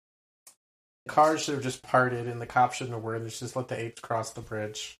 Cars should have just parted, and the cops shouldn't have worried. They should just let the apes cross the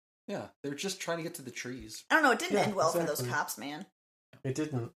bridge. yeah, they're just trying to get to the trees. I don't know. It didn't Yeah, end well for those exactly. cops, man. It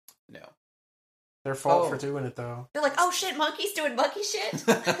didn't. No. Their fault Oh. for doing it, though. They're like, oh shit, monkey's doing monkey shit.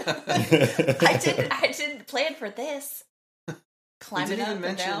 I didn't plan for this. We Climbing didn't up even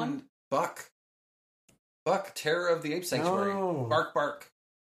and down. mention Buck. Buck, Terror of the Ape Sanctuary. No. Bark, bark.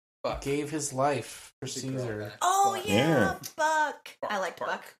 Buck. Gave his life for Big girl Caesar. back. Oh Buck. yeah, Yeah. Buck. I Bark, liked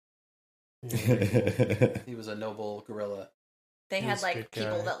bark. Buck. Yeah. He was a noble gorilla. They He had was a like good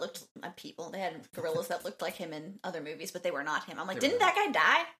people guy. that looked people. They had gorillas that looked like him in other movies, but they were not him. I'm like, They didn't were that guy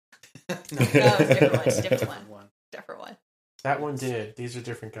die? No, No, it's a different one. It's a different one. Different one. That one did. These are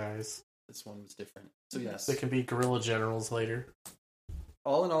different guys. This one was different. So yes, They can be guerrilla generals later.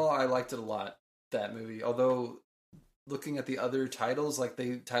 all in all, I liked it a lot. That movie, although looking at the other titles, like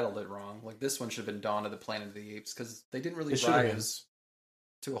they titled it wrong. Like this one should have been Dawn of the Planet of the Apes because they didn't really It should have been. rise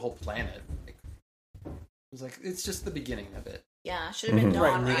to a whole planet. Like, it was like it's just the beginning of it. Yeah, should have been Mhm. Dawn.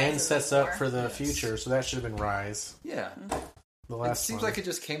 Right, and the Rise end is sets before. up for the Yes. future, so that should have been Rise. Yeah, The it last seems one. like it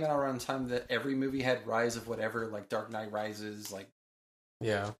just came out around the time that every movie had Rise of whatever, like Dark Knight Rises, like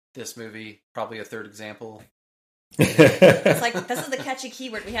Yeah. this movie, probably a third example. It's like, this is the catchy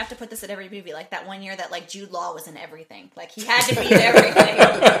keyword. We have to put this in every movie. Like that one year that like Jude Law was in everything. Like he had to be in everything.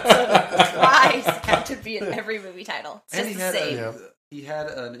 So Rise had to be in every movie title. It's And just he the had same. Yeah. he had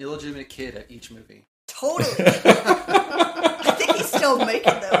an illegitimate kid at each movie. Totally. I think he's still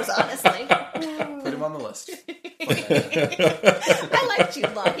making those, honestly. Put him on the list. I like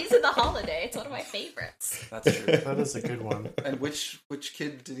Jude Law. He's in The Holiday. It's one of my favorites. That's true. That is a good one. And which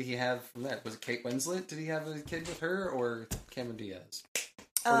kid did he have from that? Was it Kate Winslet? Did he have a kid with her or Cameron Diaz?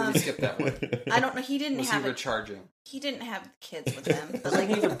 Or did he skip that one? I don't know. He didn't Was have he a, recharging? he didn't have kids with them. But Wasn't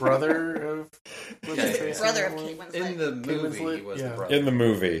like he the brother of... Yeah, What's his yeah, face in brother that of one? Kate Winslet. In the Kate movie, he Winslet? was Yeah. the brother. In the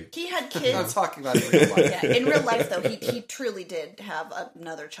movie. he had I'm kids. talking about in real life. Yeah, in real life though, he truly did have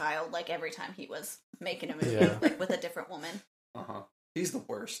another child. Like every time he was making a movie, Yeah. like with a different woman. Uh-huh. He's the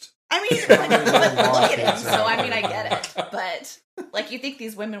worst. I I mean, Probably but didn't look walk at him. it, So I mean, I get it. But like, you think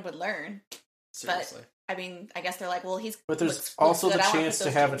these women would learn? Seriously. I mean, I guess they're like, well, he's. But there's looks also good. the I wanna chance put to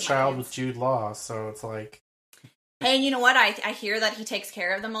those have a jeans in my child pants. with Jude Law, so it's like, Hey, and you know what? I hear that he takes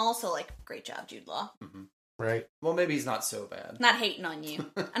care of them all. So like, great job, Jude Law. right? Well, maybe he's not so bad. Not hating on you,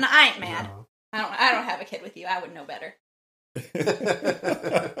 and I ain't mad. No. I don't have a kid with you. I would know better.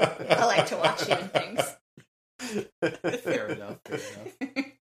 I like to watch you and things. Fair enough.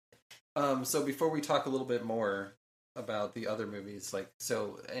 So before we talk a little bit more about the other movies,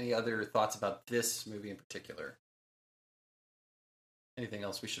 any other thoughts about this movie in particular? Anything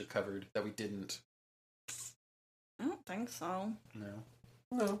else we should have covered that we didn't? I don't think so. No.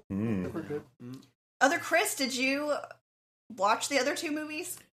 No, Mm. we're good. Other Chris, did you watch the other two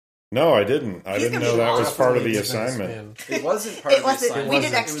movies? No, I didn't. I He's didn't gonna know be that was lost. part of the Definitely needs an assignment. spin. It wasn't part It of the wasn't. assignment. We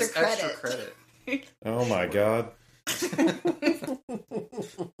did It extra was credit. extra credit. Oh my god.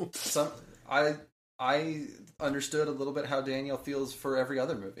 I understood a little bit how Danielle feels for every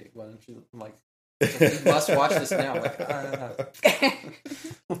other movie. When she's like, you must watch this now. I'm like,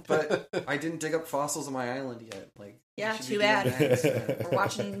 but I didn't dig up fossils on my island yet. Like, Yeah, you should too be doing bad. that. We're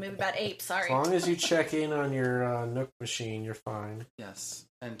watching a movie about apes. Sorry. As long as you check in on your Nook machine, you're fine. Yes,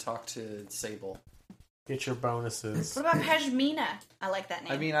 and talk to Sable. Get your bonuses. What about Pashmina? I like that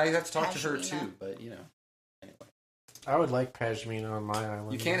name. I mean, I have to talk to her Pashmina. too, but anyway, I would like Pashmina on my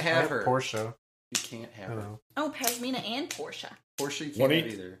island. You can't I have her. Portia. you can't have I her. know. Oh, Pashmina and Portia. Portia, you One can't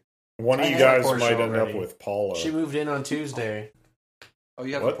of have either. One of I you had a guys Porsche might end already. up with Paula. She moved in on Tuesday. Oh,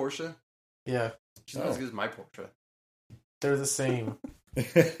 you have What? a Portia? Yeah, She's not as good as my Portia. they're the same.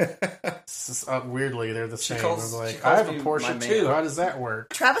 Weirdly, they're the She same. calls- I'm she like, calls I have me a my Porsche man. too. How does that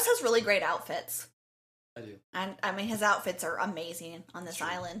work? Travis has really great outfits. I do. And I mean, his outfits are amazing on this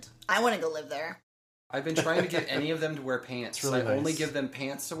island. I want to go live there. I've been trying to get any of them to wear pants. It's really I only nice. give them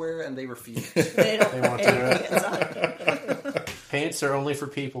pants to wear, and they refuse. They don't. They want to do it. It's Pants are only for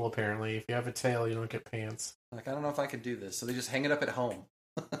people, apparently. If you have a tail, you don't get pants. Like, I don't know if I could do this, so they just hang it up at home.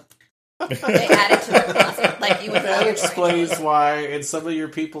 They add it to their closet, like you would. That wear explains your why in some of your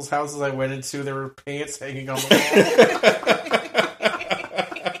people's houses I went into, there were pants hanging on the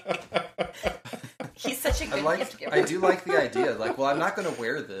He's such a good gift giver. I do like the idea. Like, well, I'm not going to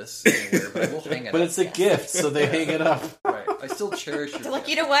wear this anywhere, but I will hang it wall. But up. it's a gift, so they hang it up. Right. I still cherish your They're like,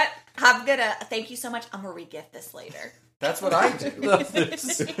 gift. you know what? I'm gonna thank you so much. I'm gonna regift this later. That's what I do.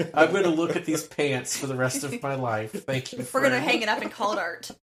 I'm going to look at these pants for the rest of my life. Thank you. We're gonna friend. hang it up and call it art.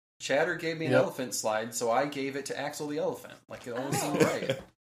 Chatter gave me an Yep. elephant slide, so I gave it to Axel the elephant. Like, it only seemed Oh. right.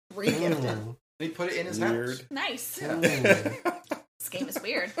 Regift it. Mm. He put it in his Weird. house. Nice. Yeah. This game is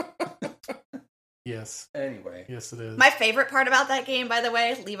weird. Yes. Anyway. Yes, it is. My favorite part about that game, by the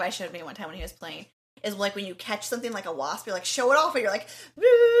way, Levi showed me one time when he was playing, is like when you catch something like a wasp, you're like, show it off, and you're like,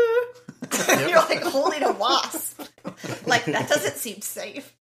 woo! You're like holding a wasp. Like, that doesn't seem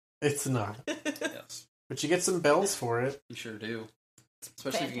safe. It's not. Yes. But you get some bells for it. You sure do.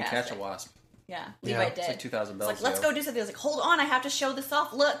 Especially if you can catch a Fantastic. wasp. Yeah, Yeah, Levi it's did. It's like 2,000 He's bells. like, let's go do something. I was like, hold on, I have to show this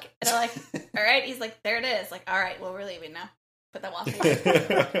off. Look. And I'm like, all right. He's like, there it is. Like, all right, well, we're leaving now. Put that wasp away.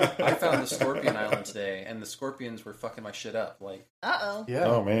 I found the Scorpion Island today, and the scorpions were fucking my shit up. Like, Uh-oh. Yeah.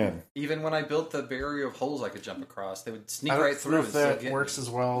 Oh man. even when I built the barrier of holes I could jump across, they would sneak I don't right know through if and still that get works me. as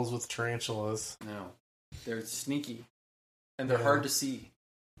well as with tarantulas. No. They're sneaky. And they're Yeah. hard to see.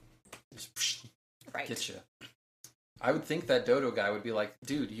 Just Right. get you. I would think that dodo guy would be like,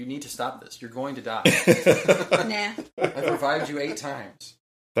 dude, you need to stop this. You're going to die. Nah. I've revived you 8 times.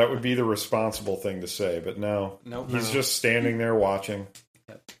 That would be the responsible thing to say, but no. Nope. He's No. just standing there watching.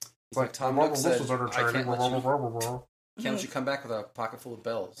 It's like Tom Nook said, I can't let you, Yep. can't let you come back with a pocket full of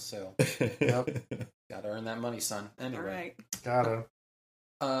bells. So, Yep. gotta earn that money, son. All Anyway. right. Gotta.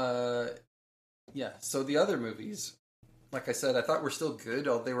 Yeah, so the other movies, like I said, I thought were still good,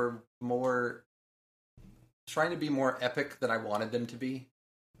 although they were more trying to be more epic than I wanted them to be.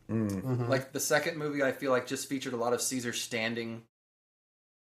 Mm. Mhm. Like the second movie, I feel like just featured a lot of Caesar standing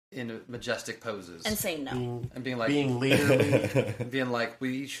in majestic poses And say no. being, and being like, being leaderly. being like,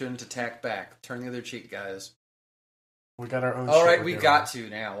 we shouldn't attack back. Turn the other cheek, guys. We got our own. All shit right, we're we doing. got to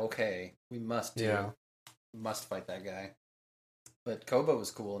now. Okay, we must do. Yeah. We must fight that guy. But Koba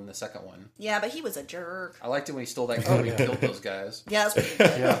was cool in the second one. Yeah, but he was a jerk. I liked it when he stole that gun and Yeah. killed those guys. Yeah, that's pretty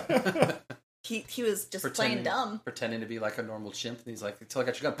good. Yeah. He was just Pretending- plain dumb. Pretending to be like a normal chimp, and he's like, "Until I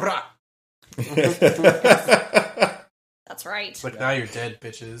got your gun, brah!" That's right. Like, now you're dead,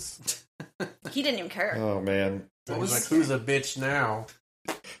 bitches. He didn't even care. Oh man. He's was- like, who's a bitch now?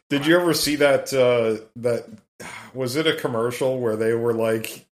 Did you ever see that that was it a commercial where they were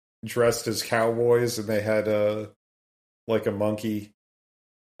like dressed as cowboys and they had like a monkey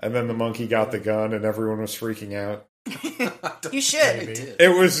And then the monkey got the gun, and everyone was freaking out. You should. Maybe.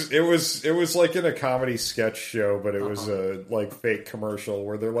 It was like in a comedy sketch show, but it was a like fake commercial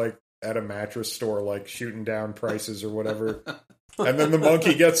where they're like at a mattress store, like shooting down prices or whatever. And then the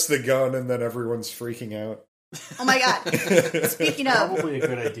monkey gets the gun, and then everyone's freaking out. Oh my god. Speaking of, Probably a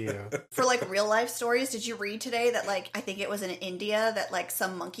good idea. for like real life stories, did you read today that like I think it was in India that like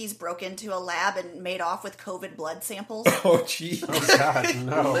some monkeys broke into a lab and made off with COVID blood samples? Oh, jeez. Oh God,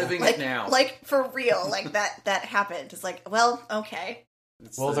 no. Living Like it now. like for real, like that happened. It's like, well, okay.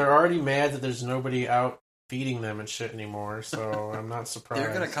 It's Well, the- they're already mad that there's nobody out feeding them and shit anymore, so I'm not surprised.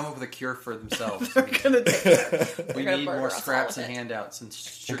 they're going to come up with a cure for themselves. They're gonna take care. we gonna need murder more us all scraps with and it. handouts and They're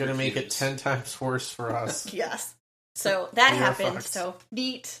sugar going to make it cubes. 10 times worse for us. Yes. So that We are happened. fucked. So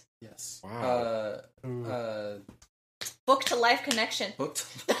neat. Yes. Wow. Ooh. Book to life connection. Booked.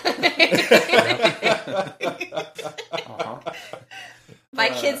 My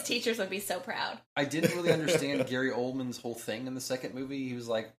Uh, kids' teachers would be so proud. I didn't really understand Gary Oldman's whole thing in the second movie. He was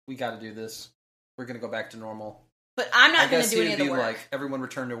like, "We got to do this. We're going to go back to normal." But I'm I not going to guess do he any would of the be work. like, "Everyone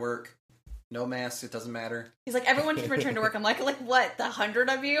return to work. No masks. It doesn't matter." He's like, everyone can return to work. I'm like what? The 100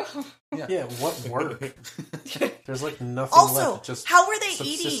 of you? Yeah, what work? There's like nothing Also, left. Just how were they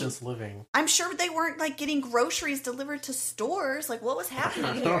eating? subsistence living. I'm sure they weren't like getting groceries delivered to stores. Like, what was happening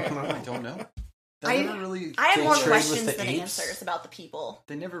I here? don't know. I don't know. I- They never really. I have They more trade with questions the than apes? answers about the people.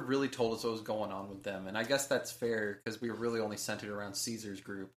 They never really told us what was going on with them, and I guess that's fair because we were really only centered around Caesar's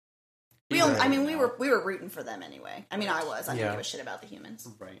group. I mean, we Right. were rooting for them anyway. I mean, I was. I didn't Yeah. give a shit about the humans.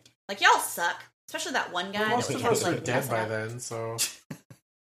 Right. Like, y'all suck. Especially that one guy. Most that of kept, us are like, dead messing by up. then, so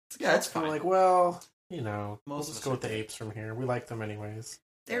Yeah, it's I'm fine. like, well, you know, we'll Most of just us go are with the dead. apes from here. We like them anyways.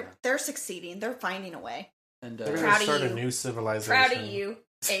 They're succeeding. They're finding a way. And They're Proud gonna of start a you. new civilization. Proud of you,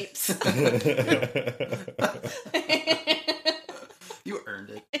 apes. you earned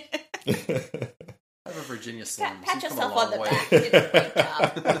it. Have a Virginia Slims. Pat You've come yourself a long on the way. back. You did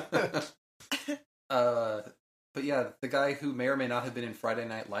a great job. But yeah, the guy who may or may not have been in Friday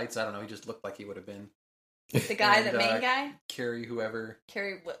Night Lights, I don't know, he just looked like he would have been. The guy, And, the main guy, Carrie, whoever,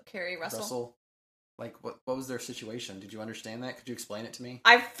 Carrie Russell. Like, what was their situation? Did you understand that? Could you explain it to me?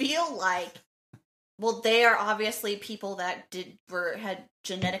 I feel like, well, they are obviously people that had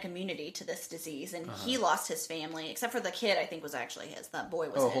genetic immunity to this disease, and he lost his family, except for the kid. I think was actually his. That boy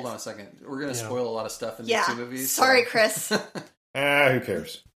was. Oh, his. hold on a second. We're going to Yeah. spoil a lot of stuff in Yeah. these two movies. Sorry, Chris. Who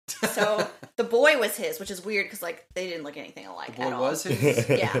cares? So the boy was his, which is weird because like they didn't look anything alike. The at boy all. was his?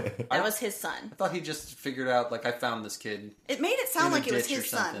 Yeah, that was his son. I thought he just figured out, like, I found this kid. It made it sound In a like it was ditch or his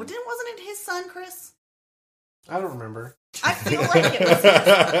son. something. Wasn't it his son, Chris? I don't remember. I feel like it was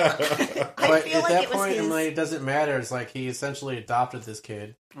his. I But feel at like that it was point, his. I'm like, it doesn't matter. It's like he essentially adopted this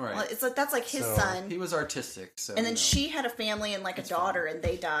kid. Right. Well, it's like that's like his So, son. He was artistic, so. And then you know. she had a family and like a It's daughter, and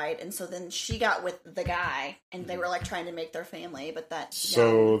they died. And so then she got with the guy, and they were like trying to make their family, but that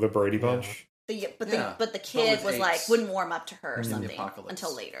So the Brady Bunch. the Yeah. but the kid with was like apes. wouldn't warm up to her or In the something apocalypse.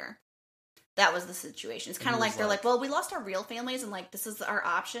 until later. That was the situation. It's And kind of he like was they're like- like, well, we lost our real families, and like this is our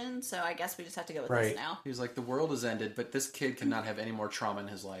option, so I guess we just have to go with Right. this now. He was like, the world has ended, but this kid cannot have any more trauma in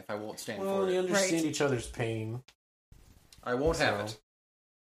his life. I won't stand Well, for you it. understand Right. each other's pain. I won't have So- it.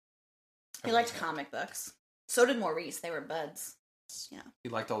 He liked comic books. So did Maurice. They were buds. He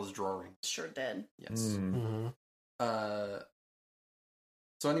liked all his drawing. Sure did. Yes. Mm. hmm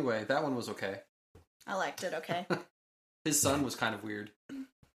So anyway, that one was okay. I liked it. Okay. His son was kind of weird.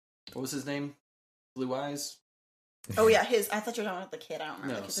 What was his name? Blue Eyes? Oh yeah, I thought you were talking about the kid. I don't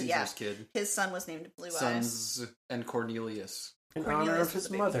remember No, the kid. Caesar's But yeah, kid. his son was named Blue Eyes. Sons and Cornelius. In Cornelius honor of was his a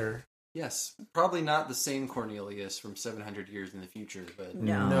baby. mother. Yes, probably not the same Cornelius from 700 years in the future, but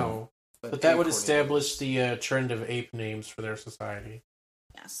No. No. But a that would Cornelius. establish the trend of ape names for their society.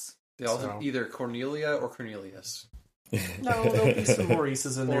 Yes. They all So. either Cornelia or Cornelius, No, there'll be some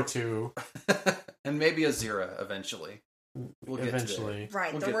Maurices in there too. and maybe a Zira eventually. We'll get to eventually.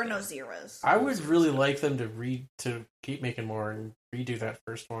 Right. We'll there get were no there. zeros. I would really like them to keep making more and redo that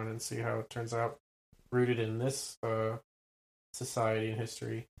first one and see how it turns out, rooted in this society and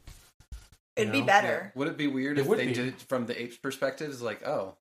history. It'd be know? better. Would it be weird It if would they be. did it from the ape's perspective? It's like,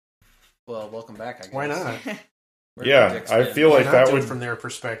 oh, well, welcome back. I guess. Why not? Where'd Yeah, the dicks I been? feel Why like not that do it would. from their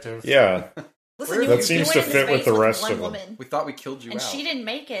perspective. Yeah, Listen, That you seems went to into fit with space the rest one of them. woman, We thought we killed you and out. she didn't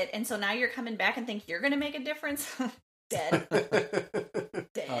make it, and so now you're coming back and think you're going to make a difference. Dead.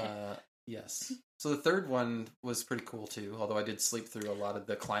 Dead. Yes. So the third one was pretty cool too, although I did sleep through a lot of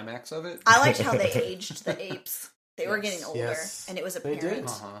the climax of it. I liked how they aged the apes. They were Yes. getting older, Yes. and it was They did. apparent.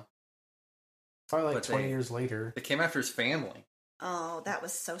 Uh-huh. Probably like But 20 they- years later. They came after his family. Oh, that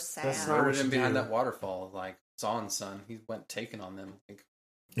was so sad. That's not Murdered what him you behind do. that waterfall, like Zon's son. He went taking on them. Like,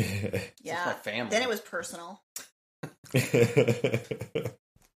 Yeah. my family. Then it was personal.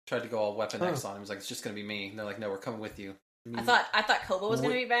 Tried to go all Weapon X on him. He was like, it's just going to be me. And they're like, no, we're coming with you. I thought Koba was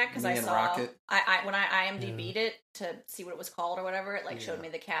going to be back because me I and saw Rocket. when I IMDb'd it to see what it was called or whatever. It like showed me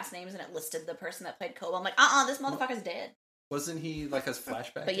the cast names and it listed the person that played Koba. I'm like, this motherfucker's dead. Wasn't he like a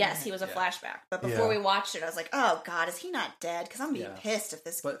flashback? But yes, he was a flashback. But before we watched it, I was like, oh god, is he not dead? Because I'm being pissed if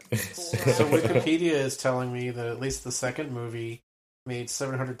this. But So Wikipedia is telling me that at least the second movie made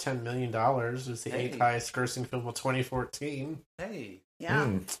 $710 million. It was the eighth highest grossing film of 2014. Hey, Yeah,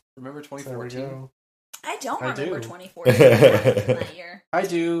 remember There we 2014? go. I don't I remember do. 2014 that year. I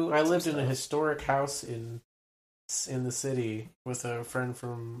do. I lived in a historic house in the city with a friend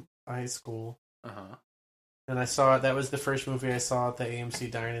from high school. Uh-huh. And I saw it. That was the first movie I saw at the AMC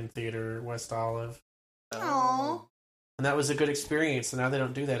Dine-In Theater, West Olive. Aww. And that was a good experience. And now they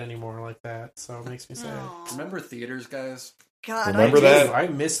don't do that anymore like that. So it makes me sad. Aw. Remember theaters, guys? God, Remember I do. that? I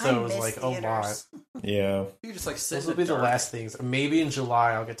miss those miss like a lot. theaters. Yeah. You could just like sit Those in will be the dark. last things. Maybe in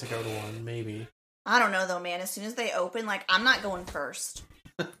July I'll get to go to one. Maybe. I don't know though, man. As soon as they open, like I'm not going first.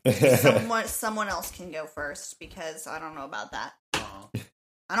 Someone else can go first because I don't know about that. Uh-huh.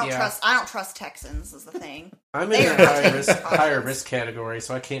 I don't trust Texans is the thing. I'm They in are a not taking higher precautions. risk category,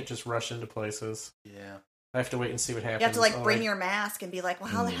 so I can't just rush into places. Yeah. I have to wait and see what happens. You have to like Oh, bring your mask and be like, well,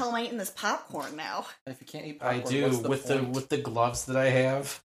 how the hell am I eating this popcorn now? And if you can't eat I popcorn, do what's the point? with the gloves that I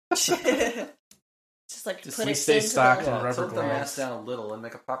have. Just like Just put we it stay into stocked the... in rubber tilt the gloves. mask down a little and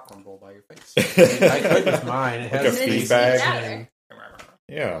make a popcorn bowl by your face. I could with mine. It Like has a a feed face bag? thing.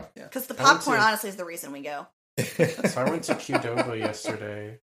 Yeah. Because the I went popcorn, to- honestly, is the reason we go. So I went to Qdoba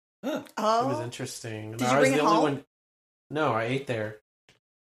yesterday. It was Oh. interesting. Did No, you I was bring the it only home? one. No, I ate there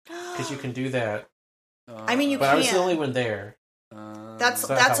because you can do that. I mean, you But I was the can't. only one there. That's that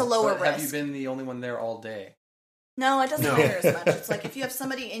that's a helps. lower But risk. have you been the only one there all day? No, it doesn't No. matter as much. It's like if you have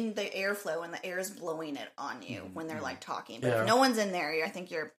somebody in the airflow and the air is blowing it on you when they're like talking. But Yeah. if no one's in there, I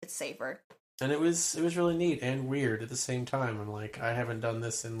think it's safer. And it was really neat and weird at the same time. I'm like, I haven't done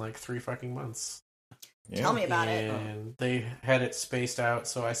this in like 3 fucking months. Yeah. Tell me about it. And they had it spaced out,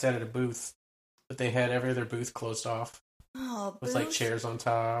 so I sat at a booth, but they had every other booth closed off Oh, with like booze. chairs on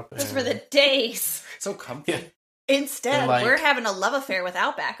top. Those and- were the days. So comfy. Yeah. Instead, And, like- we're having a love affair with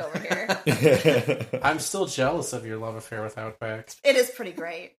Outback over here. I'm still jealous of your love affair with Outback. It is pretty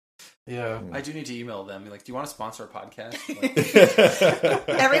great. Yeah. I do need to email them. Be like, do you want to sponsor a podcast? Like,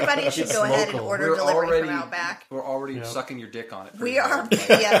 Everybody should It's go ahead and local. order we're delivery already from Outback. We're already Yep. sucking your dick on it. We pretty are hard. Like,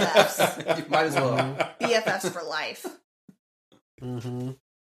 BFFs. you might as well. BFFs for life. Mm-hmm.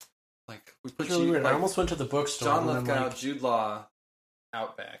 Like we put It's really you. weird. I Like, almost went to the bookstore. John and I'm Lithgow, like, Jude Law,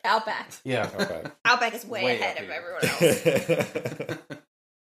 Outback. Outback. yeah. Okay. Outback is way ahead up of here. everyone else.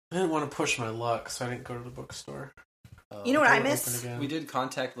 I didn't want to push my luck, so I didn't go to the bookstore. You know what I Until it miss? opened again. We did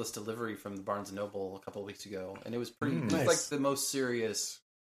contactless delivery from the Barnes and Noble a couple of weeks ago, and it was pretty. It was Nice. like the most serious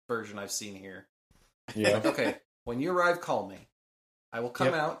version I've seen here. Yeah. Like, okay, when you arrive, call me. I will come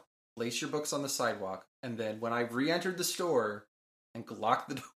Yep. out, place your books on the sidewalk, and then when I've re-entered the store and locked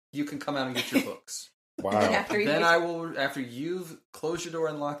the door, you can come out and get your books. And Wow. after you Then I will, after you've closed your door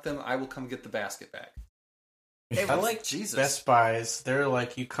and locked them, I will come get the basket back. I like Jesus. Best Buys. They're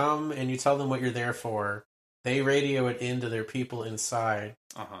like, you come and you tell them what you're there for. They radio it into their people inside.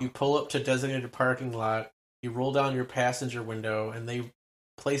 Uh-huh. You pull up to designated parking lot. You roll down your passenger window, and they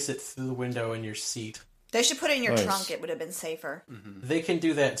place it through the window in your seat. They should put it in your Nice. trunk. It would have been safer. Mhm. They can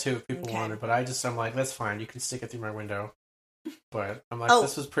do that too if people Okay. want it, but I'm like, that's fine. You can stick it through my window. But I'm like, Oh.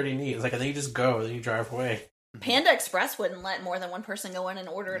 this was pretty neat. It's like, and then you just go, then you drive away. Panda Express wouldn't let more than one person go in and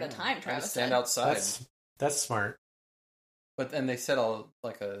order at a time. I Travis just stand said. outside. That's smart. But and they set all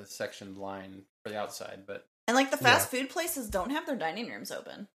like a section line for the outside, but And like the fast food places don't have their dining rooms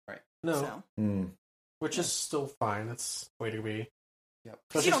open. No, So Hmm. which is still fine. That's the way to be. yep. You don't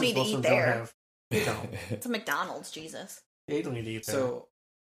Especially need to since most eat of them don't there. have- You don't. it's a McDonald's, Jesus. Yeah, you don't need to eat there.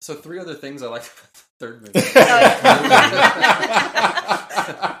 So 3 other things I like about the third movie.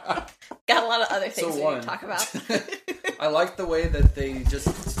 Got a lot of other things So we one, need to talk about. I like the way that they just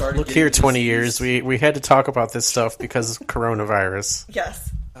started. Look getting here, into 20 these- years. We had to talk about this stuff because of coronavirus.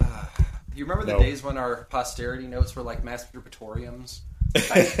 Yes. You remember the No. days when our posterity notes were like masturbatoriums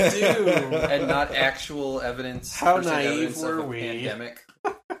I do. and not actual evidence? How first-hand naive evidence of were a we? Pandemic.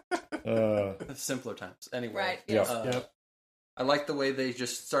 Simpler times. Anyway, Right. Yeah. Yep. I like the way they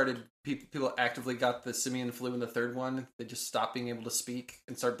just started. People actively got the simian flu in the third one. They just stopped being able to speak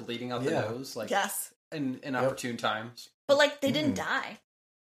and start bleeding out the Yeah. nose, like Yes. in opportune times. But like they didn't die.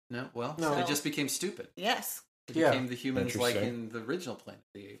 No, well, No. they just became stupid. Yes. They Yeah. became the humans like Interesting. in the original Planet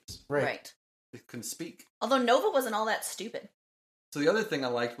of the Apes. Right. Right. They couldn't speak. Although Nova wasn't all that stupid. So the other thing I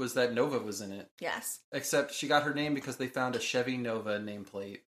liked was that Nova was in it. Yes. Except she got her name because they found a Chevy Nova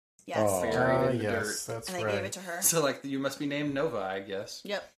nameplate. Yes. Oh. Buried in the yes, dirt. that's And they right. gave it to her. So, like, you must be named Nova, I guess.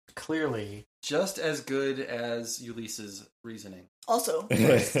 Yep. Clearly. Just as good as Ulyse's reasoning. Also,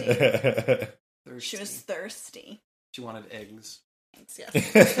 thirsty. Thirsty. She was thirsty. She wanted eggs. Thanks, yes.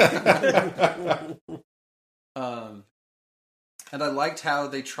 And I liked how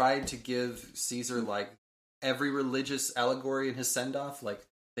they tried to give Caesar, like, every religious allegory in his send-off. Like,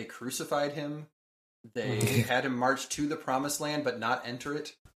 they crucified him. They had him march to the promised land, but not enter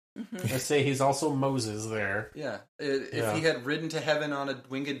it. I say he's also Moses there. Yeah. Yeah. If he had ridden to heaven on a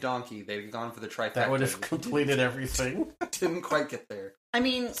winged donkey, they'd have gone for the trifecta. That would have completed everything. Didn't quite get there. I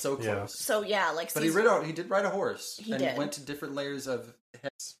mean, So close. Yeah. so yeah, like But Caesar, he did ride a horse. He and did. went to different layers of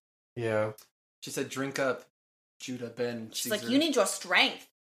heads. Yeah. She said, "Drink up, Judah ben she's Caesar." like, you need your strength.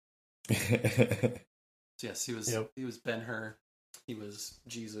 Yes, he was. Yep. He was Ben-Hur. He was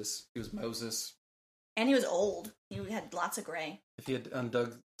Jesus. He was Moses. And he was old. He had lots of gray. If he had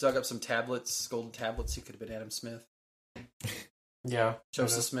dug up some tablets, golden tablets, he could have been Adam Smith, Yeah.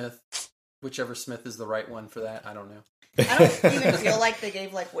 Joseph Smith, whichever Smith is the right one for that. I don't know. I don't even feel like they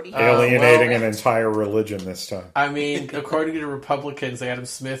gave like Woody. Alienating well- an entire religion this time. I mean, according to Republicans, Adam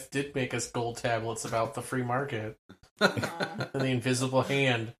Smith did make us gold tablets about the free market and the invisible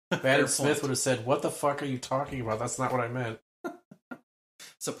hand. If Adam Smith would have said, "What the fuck are you talking about? That's not what I meant."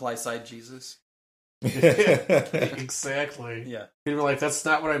 Supply side Jesus. Exactly. Yeah. He'd be like, "That's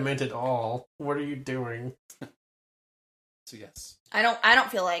not what I meant at all. What are you doing?" So yes. I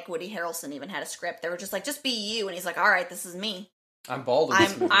don't feel like Woody Harrelson even had a script. They were just like, just be you, and he's like, all right, this is me. I'm bald. In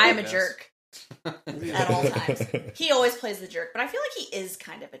this movie, I'm I a guess. jerk at all times. He always plays the jerk, but I feel like he is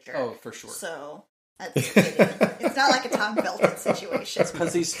kind of a jerk. Oh, for sure. So that's it's not like a Tom Felton situation.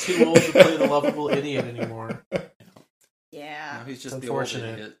 Because he's too old to play the lovable idiot anymore. Yeah, No, he's just It's the old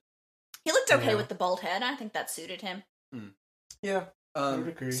unfortunate. idiot. he looked okay Yeah. with the bald head. I think that suited him. Yeah. I would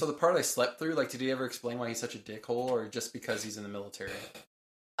agree. So the part I slept through, like, did he ever explain why he's such a dickhole, or just because he's in the military?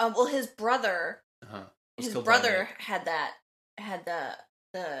 Well, his brother, Uh-huh. Was his killed brother by had the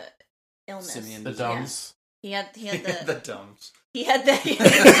illness. Simeon The disease. dumbs. He had the the dumbs. he had the.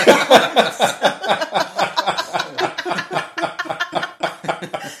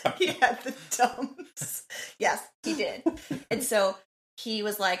 He had the dumps. Yes, he did. And so he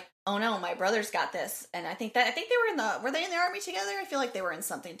was like, "Oh no, my brother's got this." And I think they were they in the army together? I feel like they were in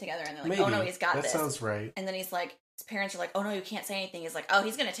something together. And they're like, Maybe. "Oh no, he's got that this." sounds right. And then he's like, his parents are like, "Oh no, you can't say anything." He's like, "Oh,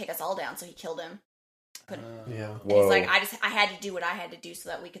 he's gonna take us all down." So he killed him. Yeah. And he's like, I had to do what I had to do so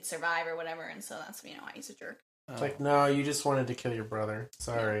that we could survive or whatever. And so that's why he's a jerk. It's like, no, you just wanted to kill your brother.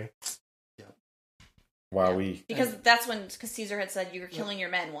 Sorry. Wowie. Because that's because Caesar had said, "You're killing your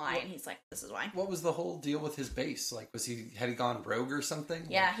men. Why?" And he's like, "This is why." What was the whole deal with his base? Like, had he gone rogue or something?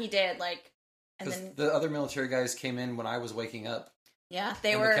 Yeah, he did. Like, and 'Cause then the other military guys came in when I was waking up. yeah,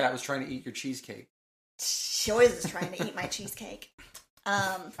 they and were. the cat was trying to eat your cheesecake. She always is trying to eat my cheesecake.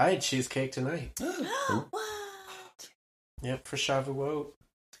 I had cheesecake tonight. What? Yep, for Shavuot.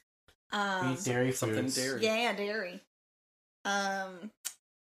 Eat dairy Something foods. dairy. Yeah, dairy.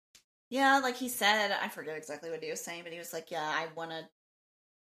 Yeah, like he said, I forget exactly what he was saying, but he was like, "Yeah, I want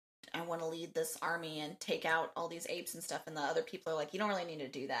to lead this army and take out all these apes and stuff." And the other people are like, "You don't really need to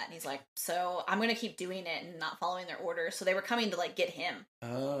do that." And he's like, "So I'm going to keep doing it and not following their orders." So they were coming to like get him.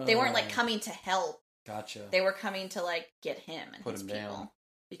 Oh, They weren't like coming to help. Gotcha. They were coming to like get him and Put his him people down.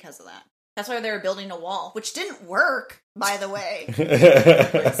 because of that. That's why they were building a wall, which didn't work, by the way.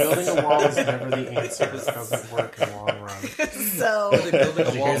 Building a wall is never the answer. It doesn't work in the long run. So Are they building Did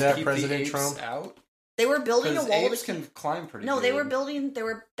a you wall hear to that, keep President the apes Trump? out? they were building a Because wall apes to can climb pretty No, good. they were building.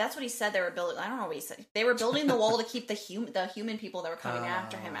 That's what he said. They were building. I don't know what he said. They were building the wall to keep the human people that were coming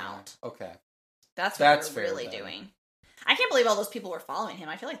after him out. Okay. That's That's what they fair, were really then. doing. I can't believe all those people were following him.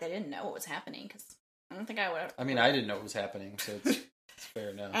 I feel like they didn't know what was happening because I don't think I would have. I mean, I didn't know what was happening, so it's fair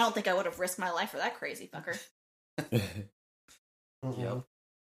enough. I don't think I would have risked my life for that crazy fucker. Yep.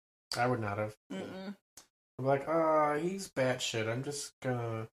 I would not have. Mm-mm. I'm like, he's batshit. I'm just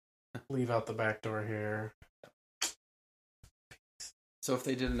gonna leave out the back door here. So if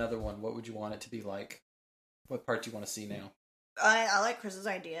they did another one, what would you want it to be like? What part do you want to see now? I like Chris's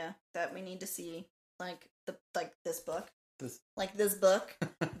idea that we need to see this book, this book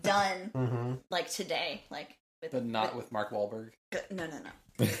done Mm-hmm. like today, like But not with Mark Wahlberg. no.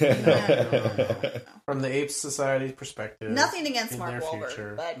 From the Apes Society perspective. Nothing against in Mark their Wahlberg,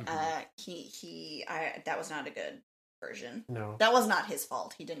 future. but Mhm. that was not a good version. No. That was not his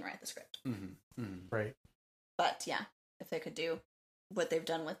fault. He didn't write the script. Mm-hmm. Mm-hmm. Right. But yeah, if they could do what they've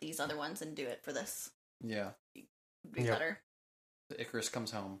done with these other ones and do it for this, Yeah. it'd be Yep. better. The Icarus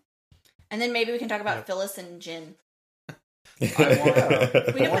comes home. And then maybe we can talk about Phyllis and Jin. I We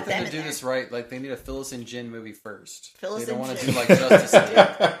want put them them in to do there. this right. Like, they need a Phyllis and Jin movie first. Phyllis they don't and want to Jin. do like Justice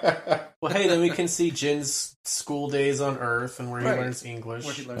League. Well, hey, then we can see Jin's school days on Earth and where he Right. learns English.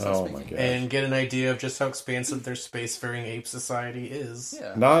 Where he learns how to Oh speak my English. god. And get an idea of just how expansive their spacefaring ape society is.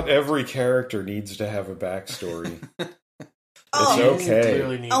 Yeah. Not every character needs to have a backstory. Oh. It's okay.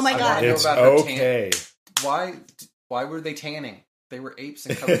 Clearly needs Oh my I God. wanna know It's about their okay. Why were they tanning? They were apes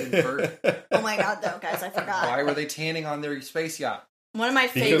and covered in fur. Oh my god, though, guys, I forgot. Why were they tanning on their space yacht? One of my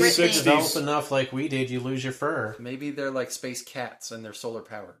Because favorite 60s things. Develop enough like we did, you lose your fur. Maybe they're like space cats and they're solar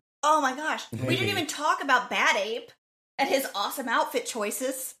powered. Oh my gosh, we Maybe. didn't even talk about Bad Ape and his awesome outfit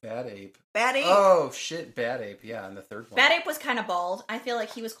choices. Bad ape. Bad Ape. Oh shit, Bad Ape. Yeah, and the third one. Bad Ape was kind of bald. I feel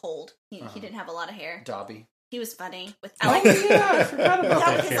like he was cold. He Uh-huh. didn't have a lot of hair. Dobby. He was funny. With Oh, Alex. yeah, I forgot about that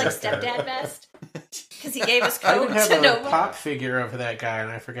that was his like character. stepdad vest because he gave his I coat would have to a Nova. pop figure of that guy,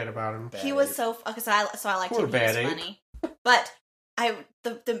 and I forget about him. Bad He was Ape. so because I liked Poor him. He was Bad Ape. funny, but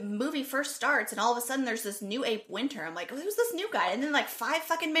the movie first starts and all of a sudden there's this new ape Winter. I'm like, who's this new guy? And then like 5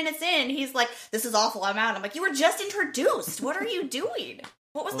 fucking minutes in, he's like, this is awful. I'm out. I'm like, you were just introduced. What are you doing?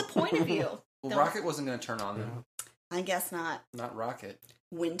 What was the point of you? Well, Don't- Rocket wasn't going to turn on them. I guess not. Not Rocket.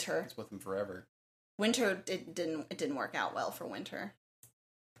 Winter. It's with him forever. Winter it didn't work out well for Winter.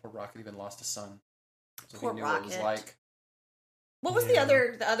 Poor Rocket even lost a son. So Poor he knew what it was Rocket. like. What was Yeah.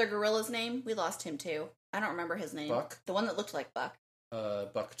 the other gorilla's name? We lost him too. I don't remember his name. Buck? The one that looked like Buck.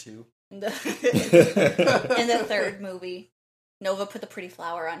 Buck 2. In the third movie, Nova put the pretty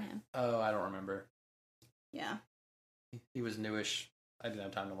flower on him. Oh, I don't remember. Yeah, He was newish. I didn't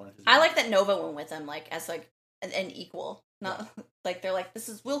have time to learn his I name. like that Nova went with him like as like an equal. Not like they're like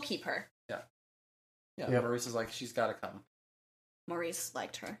we'll keep her. Yeah, Yep. Maurice is like, she's got to come. Maurice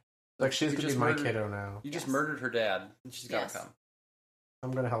liked her. Like, she's You gonna be just my murdered- kiddo now. You just Yes. murdered her dad, and she's got to Yes. come.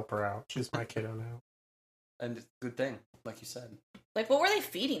 I'm gonna help her out. She's my kiddo now. And it's a good thing, like you said. Like, what were they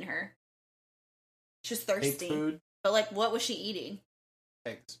feeding her? She was Ape thirsty, food, but like, what was she eating?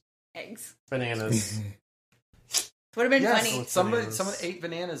 Eggs. Eggs. bananas. Would have been Yes, funny. Bananas. someone ate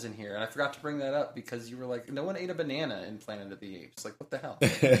bananas in here, and I forgot to bring that up because you were like, no one ate a banana in Planet of the Apes. Like, what the hell?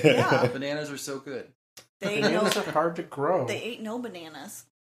 Yeah. Bananas are so good. They ate no. Bananas are hard to grow. They ate no bananas.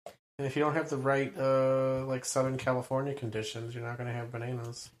 And if you don't have the right, like Southern California conditions, you're not gonna have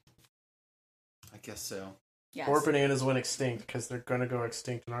bananas. I guess so. Yes. Or bananas went extinct because they're gonna go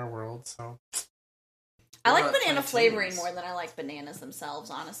extinct in our world. So I What like about banana plantains? flavoring more than I like bananas themselves.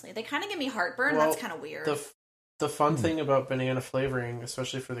 Honestly, they kind of give me heartburn. Well, That's kind of weird. the fun thing about banana flavoring,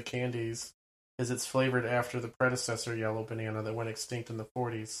 especially for the candies, is it's flavored after the predecessor yellow banana that went extinct in the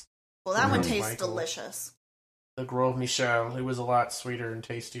 40s. Well, that one Mhm. tastes Michael. delicious. The Grove Michel. It was a lot sweeter and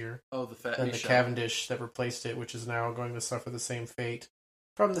tastier Oh, the fat than the Michelle. Cavendish that replaced it, which is now going to suffer the same fate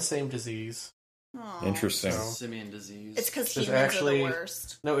from the same disease. Aw. Interesting. So- Simian disease. It's because There's humans actually- are the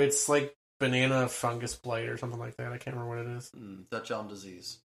worst. No, it's like banana fungus blight or something like that. I can't remember what it is. Dutch elm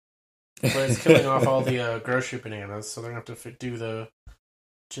disease. But it's killing off all the grocery bananas, so they're going to have to do the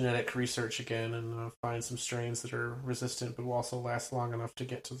genetic research again and find some strains that are resistant but will also last long enough to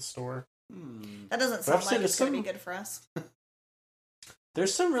get to the store. That doesn't I've sound seen like it's going to some- be good for us.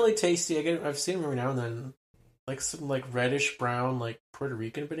 There's some really tasty. I've seen them every now and then, like some like reddish brown, like Puerto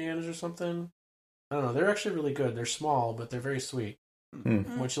Rican bananas or something. I don't know. They're actually really good. They're small, but they're very sweet.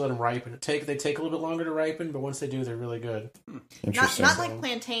 Hmm. Once you let them ripen, they take a little bit longer to ripen, but once they do, they're really good. Not Interesting. not like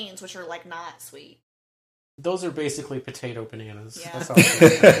plantains, which are like not sweet. Those are basically potato bananas. Yeah. That's all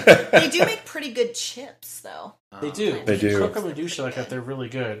they They do make pretty good chips, though. They do. They If you do. cook them and do shit like that, they're really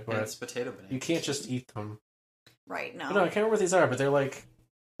good, But but it's potato banana. you can't just eat them. Right? No. But no, I can't remember what these are, but they're like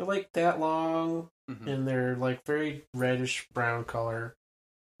that long, Mhm. and they're like very reddish brown color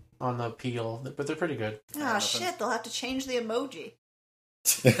on the peel, but they're pretty good. Ah, shit! They'll have to change the emoji.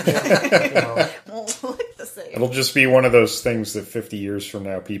 Well, Won't look the same. It'll just be one of those things that 50 years from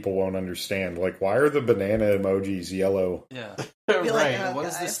now people won't understand. Like, why are the banana emojis yellow? Yeah. Be like, right, oh, What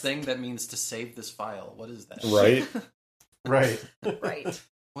is guys. this thing that means to save this file? What is that? Right? right. Right?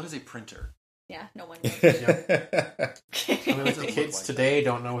 What is a printer? Yeah. No one knows. I mean, like, Does the it look kids like today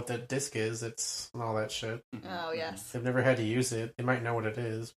don't know what the disc is. It's and all that shit. Oh yes. They've never had to use it. They might know what it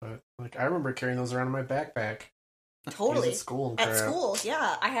is, but like I remember carrying those around in my backpack. Totally. At school and At crap. school,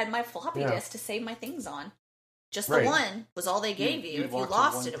 yeah, I had my floppy Yeah. disk to save my things on. Just Right. the one was all they gave you. You'd If you walk to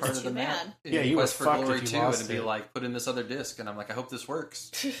lost one it, it part was of too the map bad. in Yeah, you Quest were for fucked Glory if you 2, lost and it'd be it. like, put in this other disc, and I'm like, I hope this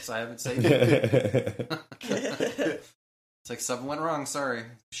works. So I haven't saved it. It's like something went wrong. Sorry.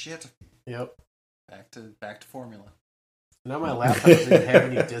 Shit. Yep. Back to formula. Now my laptop doesn't even have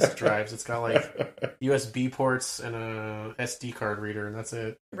any disk drives. It's got like USB ports and a SD card reader, and that's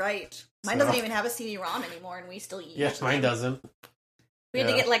it. Right. Mine So- doesn't even have a CD-ROM anymore, and we still use Yeah, them. mine doesn't. We had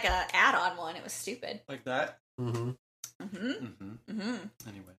to Yeah. get like a add-on one. It was stupid. Like that. Mm-hmm.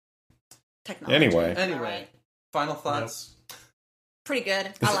 Anyway. Technology. Anyway. Alright. Final thoughts. Pretty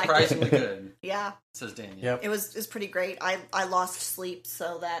good. I liked it. Surprisingly good, Yeah, says Daniel. Yep. it was pretty great. I lost sleep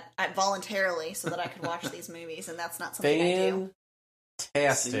so that I voluntarily so that I could watch these movies, and that's not something I do.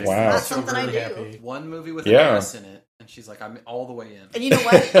 Fantastic. Wow. Not something I do. happy. One movie with Yeah. an ass in it, and she's like, I'm all the way in. And you know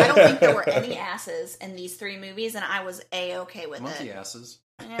what? I don't think there were any asses in these 3 movies, and I was A-okay with Monkey it. asses.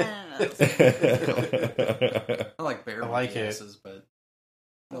 Yeah. I like bear I like monkey it. asses, but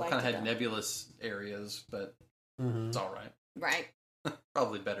I they liked kind of it, had though. nebulous areas, but Mm-hmm. it's all right. Right.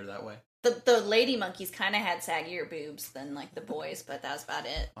 Probably better that way. The lady monkeys kind of had saggier boobs than like the boys, but that was about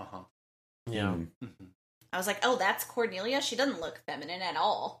it. Uh-huh. Yeah. Mm-hmm. I was like, oh, that's Cornelia. She doesn't look feminine at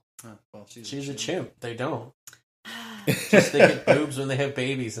all. Well, She's a chimp. They don't. And Just they get boobs when they have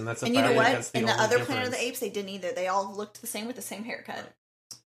babies, and that's about you know it. what? That's the In the only other difference. Planet of the Apes, they didn't either. They all looked the same with the same haircut.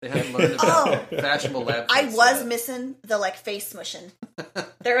 They hadn't learned about Oh. fashionable lab I coats was yet. missing the like face smushing.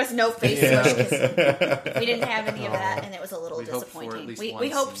 There was no face Yeah. smush 'cause we didn't have any of that, and it was a little We hoped for at disappointing. least We one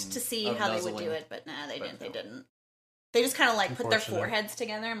hoped scene to see of how they would nuzzling, do it, but nah, they but didn't. They no. didn't. They just kind of like put their Unfortunate. foreheads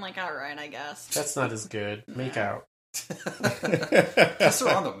together. I'm like, all right, I guess. That's not as good. Make out. Kiss her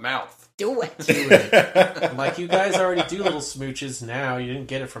on the mouth. Do it. Do it. Like, you guys already do little smooches now. You didn't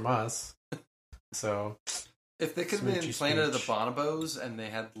get it from us. So, If they could have been Smoochy Planet of the smooch. Bonobos and they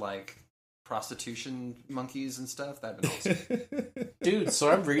had like prostitution monkeys and stuff, that'd been awesome. dude, so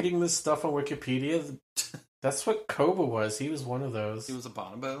I'm reading this stuff on Wikipedia. That's what Koba was. He was one of those. He was a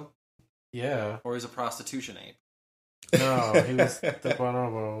bonobo, Yeah. or he's a prostitution ape. No, he was the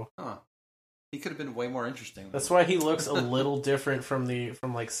bonobo. Huh. He could have been way more interesting. That's why he looks a little different from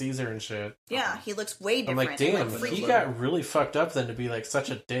like Caesar and shit. Yeah, he looks way I'm different. like, and, damn, freaky. he got really fucked up then to be like such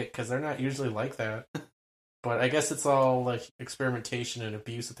a dick, because they're not usually like that. But I guess it's all like experimentation and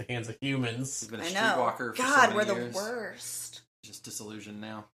abuse at the hands of humans. He's been a I streetwalker know. for God, so we're many the years. worst. Just disillusioned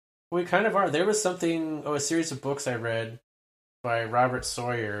now. We kind of are. There was a series of books I read by Robert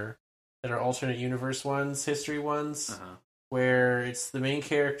Sawyer that are alternate universe ones, history ones, Uh-huh. where it's the main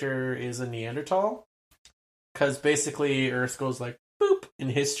character is a Neanderthal. Because basically Earth goes like, boop, in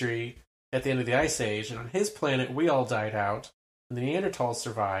history at the end of the Ice Age. And on his planet, we all died out. And the Neanderthals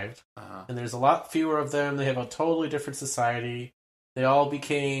survived. Uh-huh. And there's a lot fewer of them. They have a totally different society. They all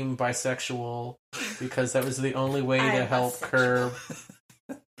became bisexual because that was the only way I to am help bisexual. curb.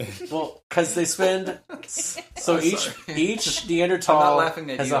 Well, because they spend. So I'm each sorry. each I'm not Neanderthal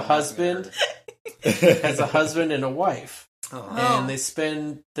laughing at has you, a I'm laughing at husband, her. has a husband and a wife, Oh. and they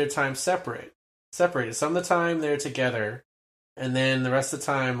spend their time separated. Some of the time they're together, and then the rest of the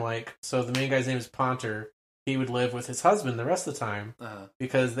time, like, so the main guy's name is Ponter. He would live with his husband the rest of the time Uh-huh.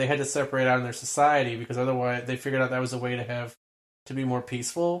 because they had to separate out in their society, because otherwise they figured out that was a way to be more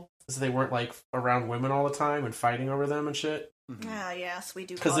peaceful, so they weren't like around women all the time and fighting over them and shit. Mhm. Ah, yes, we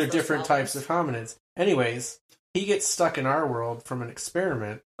do. Because cause they're those different problems. types of hominids. Anyways, he gets stuck in our world from an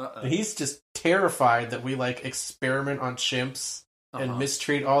experiment, Uh-oh. and he's just terrified that we like experiment on chimps and Uh-huh.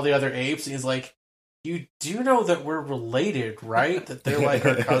 mistreat all the other apes. And he's like, "You do know that we're related, right? That they're like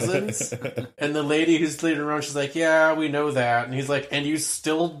our cousins." And the lady who's leading around, she's like, "Yeah, we know that." And he's like, "And you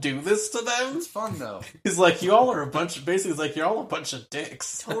still do this to them?" It's fun though. He's like, "You all are a bunch of," basically, he's like, "You're all a bunch of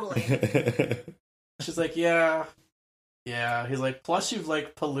dicks." Totally. She's like, "Yeah." Yeah, he's like, plus you've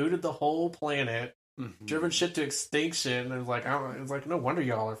like polluted the whole planet, Mhm. driven shit to extinction, and like, it's like, no wonder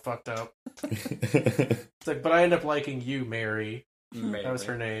y'all are fucked up. It's like, but I end up liking you, Mary. Maybe. That was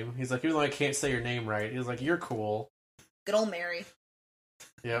her name. He's like, even though I can't say your name right, he's like, you're cool. Good old Mary.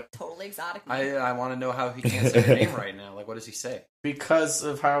 Yep. Totally exotic. I want to know how he can't say her name right now. Like, what does he say? Because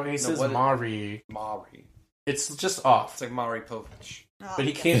of how he says what- Mari. Mari. It's just off. It's like Mari Povich. Oh, But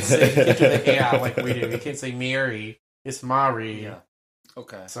he yeah. can't say, he can't do the yeah like we do. He can't say Mary. It's Mari. Yeah.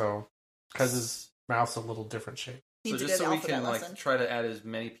 Okay. So, because his mouth's a little different shape. Needs so a just good so we alphabet can like lesson. try to add as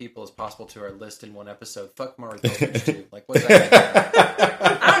many people as possible to our list in one episode. Fuck Mari Povich too. Like, what's that?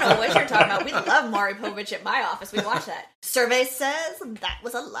 I don't know what you're talking about. We love Maury Povich at my office. We watch that. Survey says that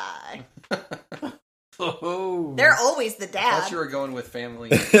was a lie. Oh. They're always the I dad. thought you were going with family.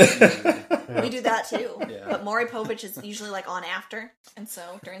 We do that too. Yeah. But Maury Povich is usually like on after. And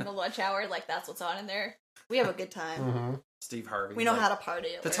so during the lunch hour, like that's what's on in there. We have a good time. Mm-hmm. Steve Harvey. We know like, how to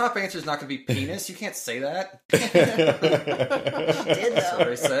party. at The work. top answer is not going to be penis. You can't say that. did though.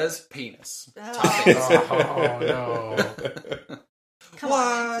 Survey says penis. Oh. Top answer. Oh, no. Come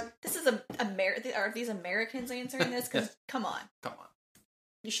on. This is a are these Americans answering this? Because come on,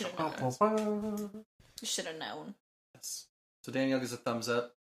 you should have known. You should have known. Yes. So Danielle gives a thumbs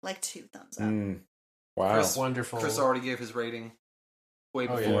up. Like 2 thumbs up. Wow. Chris, Wonderful. Chris already gave his rating way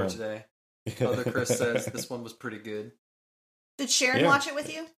before today. Other Chris says this one was pretty good. Did Sharon watch it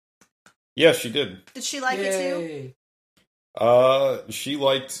with you? Yeah, she did. Did she like it too? She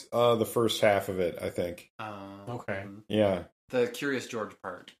liked the first half of it, I think. Okay. Yeah. The Curious George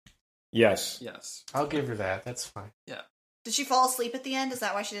part. Yes. Yes. I'll give her that. That's fine. Yeah. Did she fall asleep at the end? Is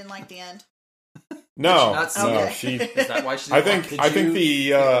that why she didn't like the end? No, Did she not no, see she. Is that why she? I think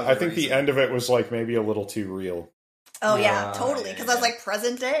the the end of it was like maybe a little too real. Oh yeah, Yeah, totally. Because I was like,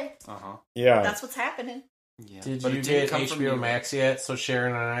 present day. Yeah. That's what's happening. Yeah. Did But you it didn't get come from HBO you. Max yet? So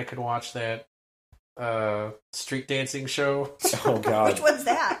Sharon and I could watch that street dancing show. Oh God. Which one's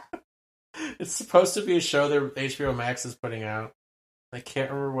that? It's supposed to be a show that HBO Max is putting out. I can't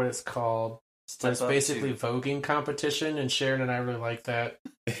remember what it's called. But it's Step Up basically 2. voguing competition, and Sharon and I really like that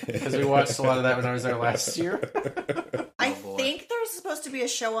because we watched a lot of that when I was there last year. I boy. think there's supposed to be a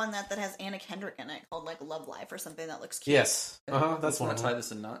show on that has Anna Kendrick in it called like Love Life or something that looks cute. Yes, that's Let's one not of tie them.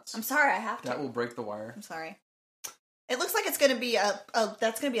 this in knots. I'm sorry, I have to. That will break the wire. I'm sorry. It looks like it's gonna be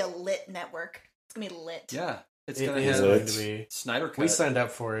that's gonna be a lit network. It's gonna be lit. Yeah. It's It gonna is have going to be. Snyder Cut. We signed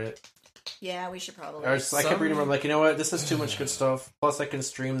up for it. Yeah, we should probably. I kept reading. I'm like, you know what? This is too much good stuff. Plus, I can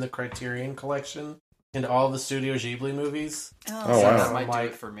stream the Criterion Collection and all the Studio Ghibli movies. Oh, so wow. That I'm might do like,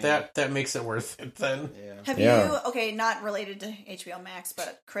 it for me. that makes it worth it. Then Yeah. Have Yeah. you, okay, not related to HBO Max,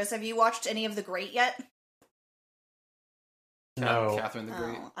 but Chris, have you watched any of The Great yet? no, Catherine the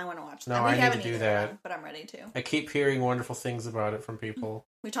Great. Oh, I want to watch No, that. We I need haven't to do either that. of them, but I'm ready to. I keep hearing wonderful things about it from people.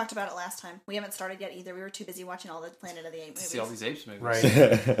 We talked about it last time. We haven't started yet either. We were too busy watching all the Planet of the Apes To see all movies. these apes movies.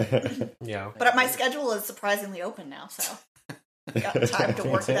 Right? Yeah. But my schedule is surprisingly open now, so got time to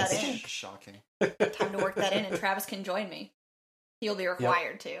work that in. Shocking. Time to work that in, and Travis can join me. He'll be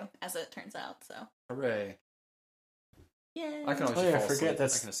required to, as it turns out. So, Hooray. yeah. I can always Oh, yeah, fall forget asleep.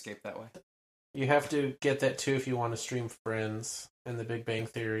 that's- I can escape that way. You have to get that too if you want to stream Friends and The Big Bang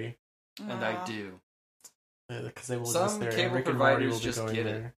Theory And I do. because they will Some just there. cable Rick and Morty will providers be just going get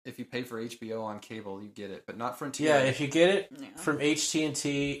there. it. If you pay for HBO on cable, you get it. But not Frontier. Yeah, if you get it Yeah. from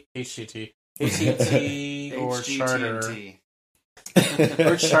AT&T, or Charter,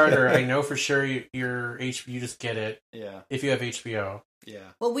 or Charter, I know for sure you just get it Yeah. if you have HBO. Yeah.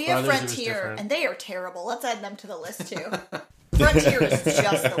 Well, we For have others, it was Frontier, different. and they are terrible. Let's add them to the list too. Frontier is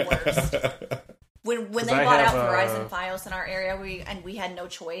just the worst. When 'Cause they I bought have, out Verizon Fios in our area, we had no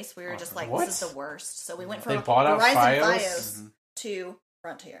choice. We were just like, What? this is the worst. So we went They from bought out Verizon Fios? Fios to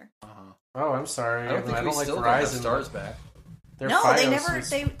Frontier. Uh-huh. Oh, I'm sorry. I don't think we like still don't have Verizon. Stars back. Their No, Fios they never- is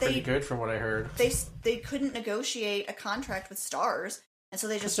they- pretty good from what I heard. They couldn't negotiate a contract with Stars, and so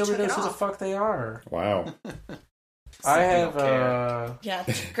they just Because took nobody it knows who the off. fuck they are. Wow. I we have don't care. Yeah,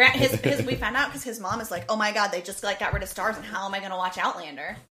 Grant. His we found out because his mom is like, oh my god, they just like got rid of Stars, and how am I going to watch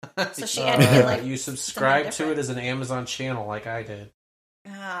Outlander? So she had to get like you subscribe to different. it as an Amazon channel like I did.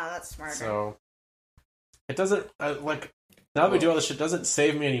 that's smarter. So it doesn't like now that we do all this shit, it doesn't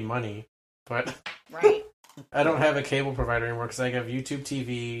save me any money. But Right. I don't have a cable provider anymore because I have YouTube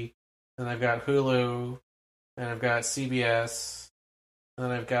TV, and I've got Hulu, and I've got CBS, and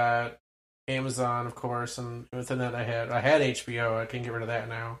then I've got Amazon, of course, and within that I had HBO. I can get rid of that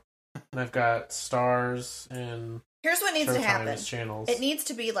now, and I've got Stars and Here's what needs to Showtime happen. as channels. It needs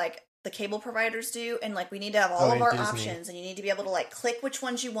to be like the cable providers do, and like we need to have all Oh, of and our Disney. options, and you need to be able to like click which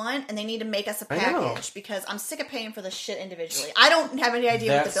ones you want, and they need to make us a I know. package because I'm sick of paying for this shit individually. I don't have any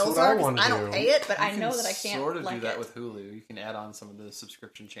idea what That's the bills what I are 'cause wanna I don't do. pay it, but You I know can that I can't sort of like do that it. with Hulu. You can add on some of the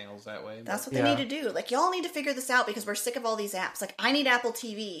subscription channels that way. That's what Yeah. they need to do. Like, y'all need to figure this out because we're sick of all these apps. Like, I need Apple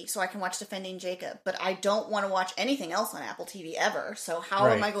TV so I can watch Defending Jacob, but I don't want to watch anything else on Apple TV ever. So how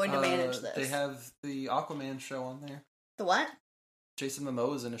am Right. I going to manage this? They have the Aquaman show on there. The what? Jason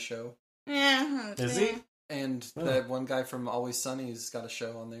Momoa is in a show. Yeah. Is he? And Oh. that one guy from Always Sunny's got a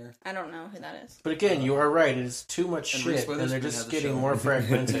show on there. I don't know who that is. But again, you are right. It is too much And Reese shit, and they're Witherspoon just has a getting show. more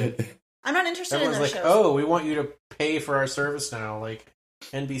fragmented. I'm not interested Everyone's in like, those shows. "Oh, we want you to pay for our service now." Like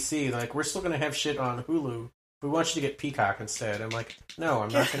NBC, like we're still going to have shit on Hulu. We want you to get Peacock instead. I'm like, no, I'm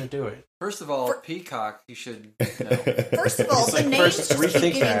not going to do it. First of all, For- Peacock, you should know. First of all, It's the like, names first, just keep rethink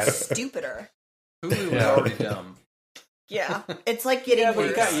getting that. stupider. Hulu was Yeah. already dumb. Yeah, it's like getting Yeah, but worse.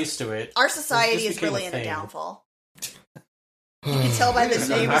 you got used to it. Our society It just is became really a in a thing. downfall. You can tell by the I'm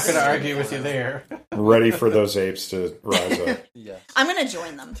name not of the going to show. argue with you there. Ready for those apes to rise up. Yes. I'm going to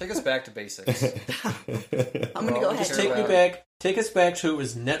join them. Take us back to basics. I'm going to Well, go ahead. Just and take join me them. back. Take us back to it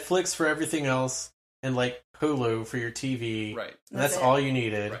was Netflix for everything else, and like Hulu for your TV. Right. And that's That's it. all you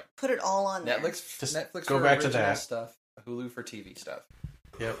needed. Right. Put it all on there. Netflix go for back to original that. stuff, Hulu for TV stuff.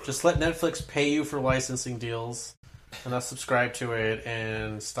 Yep. Just let Netflix pay you for licensing deals, and I'll subscribe to it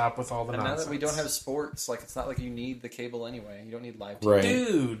and stop with all the And now nonsense. that we don't have sports, like it's not like you need the cable anyway. You don't need live TV. Right.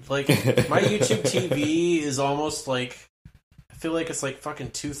 Dude, like my YouTube TV is almost like I feel like it's like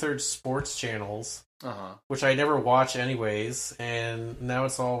fucking 2/3 sports channels, which I never watch anyways, and now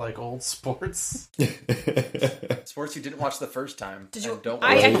it's all like old sports. Sports you didn't watch the first time. Did you- and don't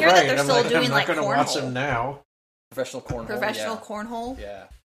I watch hear that they're I'm still like, doing, I'm not like, gonna watch cornhole. them now. professional cornhole. Professional yeah. cornhole. Yeah.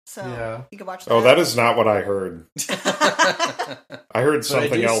 So Yeah. you can watch that. Oh, that is not what I heard. I heard But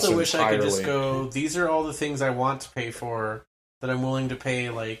something I do else still wish I could just entirely. go. These are all the things I want to pay for that I'm willing to pay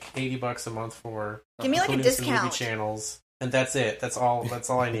like $80 a month for. Give me like a including some movie discount. channels, and that's it. That's all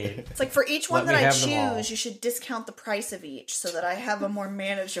I need. It's like for each one Let that me I have them all. choose, you should discount the price of each so that I have a more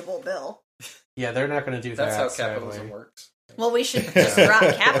manageable bill. Yeah, they're not going to do That's that. how capitalism sadly. works. Well, we should just drop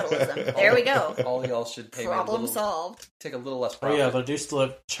capitalism. There we go. All y'all should pay me a Problem little, solved. take a little less Oh profit. yeah, they do still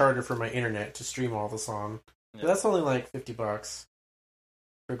have Charter for my internet to stream all this on. But Yeah. that's only like $50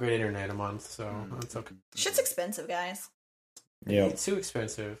 for good internet a month, so Mm. that's okay. Shit's expensive, guys. Yeah. It's too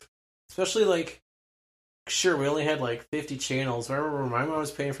expensive, especially like. Sure, we only had like 50 channels. I remember my mom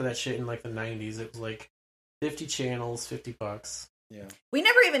was paying for that shit in like the 90s. It was like 50 channels, $50. Yeah. We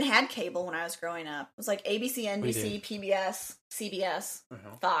never even had cable when I was growing up. It was like ABC, NBC, did. PBS, CBS,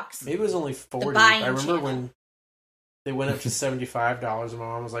 Uh-huh. Fox. Maybe it was only 40. buying I remember channel. when they went up to $75, and my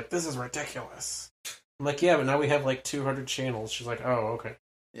mom was like, "This is ridiculous." I'm like, "Yeah, but now we have like 200 channels." She's like, "Oh, okay."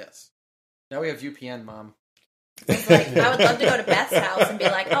 Yes. Now we have UPN, Mom. It's like, I would love to go to Beth's house and be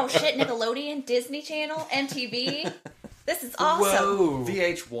like, oh shit, Nickelodeon, Disney Channel, MTV. This is awesome. Whoa,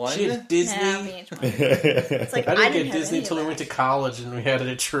 VH1. She had Disney. Nah, VH1. It's like, I didn't get have Disney any of until we that. went to college and we had it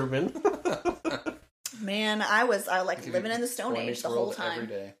at Truman. Man, I like Give you living in the Stone Boy Age Meets the whole World every time.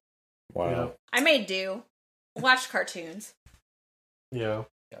 day. Wow. I made do. Watched cartoons. Yeah.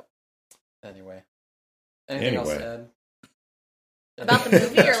 Anyway. Anything else to Anyway. add? About the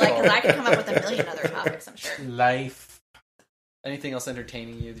movie, or like, because I could come up with a million other topics, I'm sure. Life. Anything else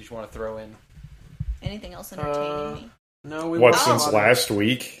entertaining you that you want to throw in? Anything else entertaining me? No, we What, watched since a lot last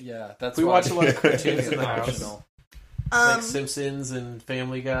week? Yeah, that's We why- watch a lot of cartoons in the house. Optional. like Simpsons and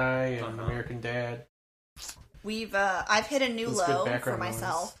Family Guy and Uh-huh. American Dad. I've hit a new That's good low for background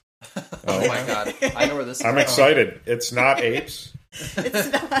myself. Oh my god. I know where this is I'm going. excited. It's not apes.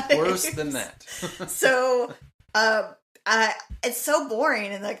 It's not Worse than that. So, it's so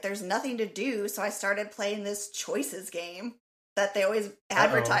boring and like there's nothing to do. So I started playing this choices game that they always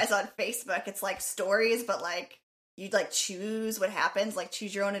advertise on Facebook. It's like stories, but like you like choose what happens, like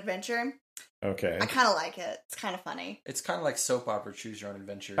choose your own adventure. Okay. I kind of like it. It's kind of funny. It's kind of like soap opera Choose Your Own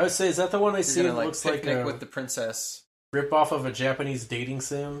Adventure. I would say, is that the one I You're see gonna that like looks like picnic a with the princess. rip off of a Japanese dating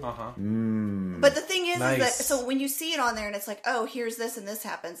sim? Uh-huh. But the thing is that Nice. so when you see it on there and it's like, oh, here's this and this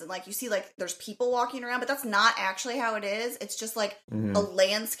happens, and like you see like there's people walking around, but that's not actually how it is. It's just like Mhm. a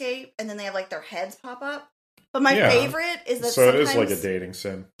landscape, and then they have like their heads pop up. But my Yeah. favorite is that So it sometimes, is like a dating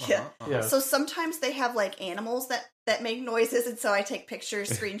sim. Yeah. Uh-huh. Yeah. So sometimes they have like animals that make noises, and so I take pictures,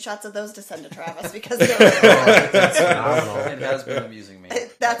 screenshots of those to send to Travis because they're That's phenomenal. It has been amusing me.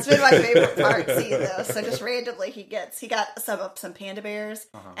 that's been my favorite part. Seeing those, so just randomly he got some panda bears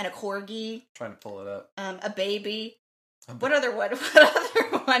Uh-huh. and a corgi, Trying to pull it up. a baby. What other one? What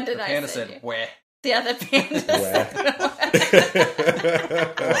other one did The I panda send said, you? "Weh." The other panda. Wah.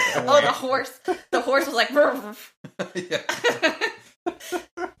 Oh, the horse. The horse was like. Yeah.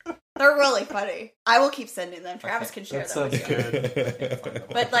 They're really funny. I will keep sending them. Travis Okay. can share That them. sounds with you. good.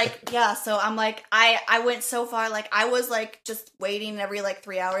 But like, yeah, so I'm like, I went so far, like I was like just waiting every like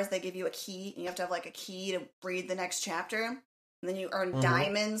 3 hours. They give you a key, and you have to have like a key to read the next chapter. And then you earn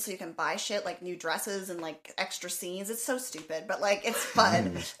diamonds so you can buy shit like new dresses and like extra scenes. It's so stupid, but like it's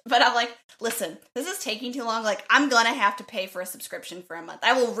fun. But I'm like, listen, this is taking too long. Like I'm gonna have to pay for a subscription for a month.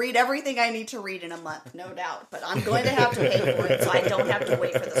 I will read everything I need to read in a month, no doubt. But I'm going to have to pay for it so I don't have to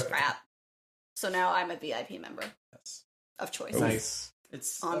wait for this crap. So now I'm a VIP member Yes. of choice. Nice.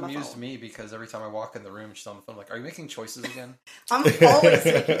 It's On my amused phone. me because every time I walk in the room, she's on the phone like, "Are you making choices again?" I'm always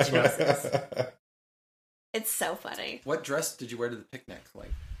making choices. It's so funny. What dress did you wear to the picnic?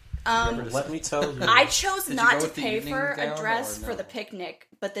 Like, Let me tell you. I chose Did you not go to with the pay evening for a gown dress or for no? the picnic,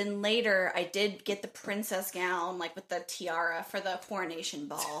 but then later I did get the princess gown, like with the tiara for the coronation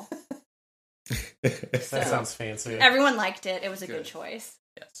ball. That So, sounds fancy. everyone liked it. It was a good Good. choice.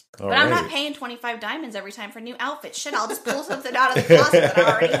 yes. But I'm not paying 25 diamonds every time for new outfits. Shit, I'll just pull something out of the closet that I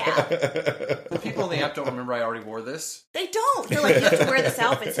already have. The people in the app don't remember I already wore this. They don't. They're like, you have to wear this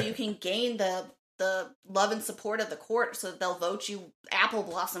outfit so you can gain the the love and support of the court so that they'll vote you Apple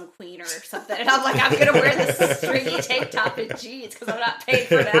Blossom Queen or something. And I'm like, I'm gonna wear this stringy tank top and jeans because I'm not paid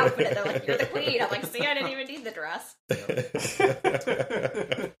for the outfit. And they're like, you're the queen. I'm like, see, I didn't even need the dress.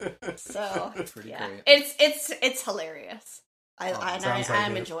 So Pretty yeah, great. it's hilarious. sounds like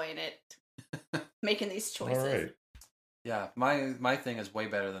I'm it. enjoying it. Making these All choices. right. Yeah, my thing is way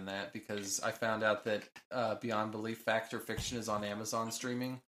better than that because I found out that Beyond Belief Fact or Fiction is on Amazon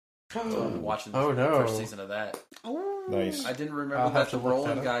streaming. So I'm watching the Oh, no. first season of that. Ooh. Nice. I didn't remember I'll have that the to look that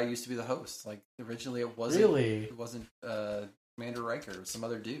Roland up. guy used to be the host. Like originally, it wasn't. Really? It wasn't Commander Riker. It was some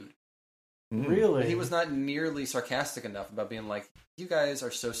other dude. Mm. Really? And he was not nearly sarcastic enough about being like, "You guys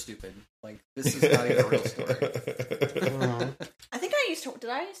are so stupid. Like this is not even a real story." Mhm. I think I used to. Did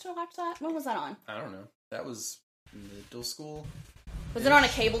I used to watch that? When was that on? I don't know. That was middle school. Was it on a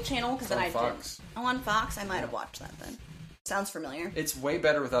cable channel? Because It's then on I Fox. didn't. Oh, on Fox. I might have watched that then. Sounds familiar. It's way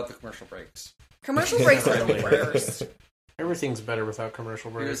better without the commercial breaks. Commercial breaks are the worst. Everything's better without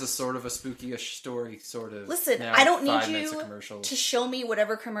commercial breaks. Here's a sort of a spooky-ish story, sort of. Listen, now I don't 5 need minutes of you commercials. to show me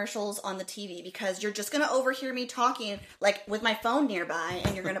whatever commercials on the TV because you're just going to overhear me talking like with my phone nearby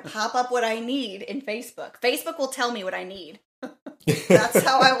and you're going to pop up what I need in Facebook. Facebook will tell me what I need. That's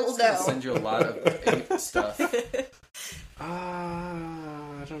how I will I'll know. send you a lot of ape stuff.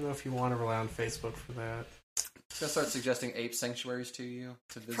 I don't know if you want to rely on Facebook for that. I'll start suggesting ape sanctuaries to you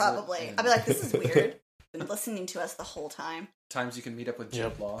to visit. Probably. and I'll be like, this is weird. Been listening to us the whole time. times you can meet up with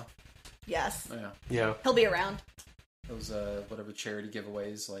Yep. Jude Law. Yes. Oh, yeah, Yeah. He'll be around. those whatever charity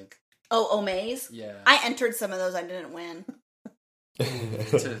giveaways, like Oh, Omaze? yeah, I entered some of those. I didn't win.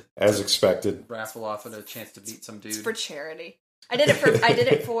 to As expected. raffle off and a chance to beat some dude. It's for charity. I did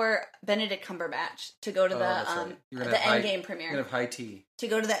it for Benedict Cumberbatch to go to Oh, the that's right. You're gonna the have high- Endgame You're premiere. gonna have high tea. To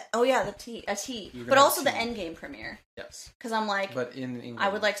go to the a tea, You're gonna but have also the tea. Endgame premiere Yes, because I'm like but in England, I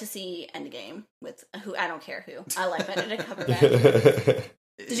would like to see Endgame with who I don't care who I like Benedict Cumberbatch.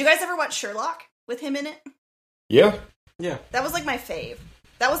 Did you guys ever watch Sherlock with him in it? Yeah. Yeah. That was like my fave.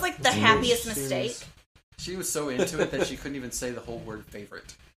 That was like the happiest mistake. She was so into it that she couldn't even say the whole word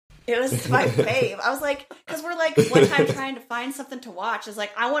favorite. It was my fave. I was like, because we're like one time trying to find something to watch. Is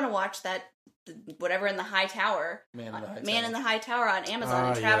like I want to watch that whatever in the High Tower, Man in the High Man Tower. in the High Tower on Amazon.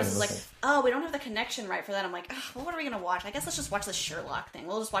 And Travis yes. is like, oh, we don't have the connection right for that. I'm like, well, what are we gonna watch? I guess let's just watch the Sherlock thing.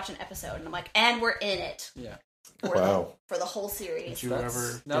 We'll just watch an episode. And I'm like, and we're in it Yeah, Wow. for the whole series. Did you That's-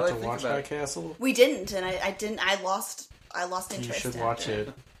 ever now that I get to think watch about High it. Castle? We didn't, and I didn't. I lost You interest. should watch after.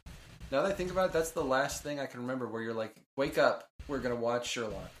 it. now that I think about it, that's the last thing I can remember where you're like, wake up, we're gonna watch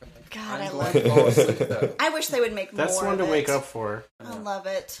Sherlock. I'm like, God, I'm I going love to fall asleep though. I wish they would make That's more. one to of wake it. up for. I love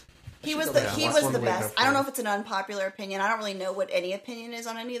it. He should was go the back. he That's was one the to wake best. up I don't for. know if it's an unpopular opinion. I don't really know what any opinion is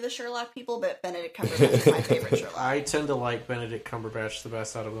on any of the Sherlock people, but Benedict Cumberbatch is my favorite Sherlock. I tend to like Benedict Cumberbatch the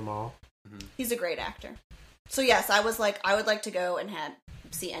best out of them all. He's a great actor. So yes, I was like, I would like to go and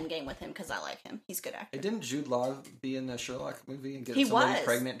see Endgame with him because I like him. He's a good actor. Hey, didn't Jude Law be in the Sherlock movie and get He somebody was.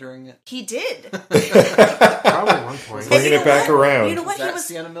 pregnant during it? He did. Probably at one point. And Bringing you it know back what? around. You know Was what? that He was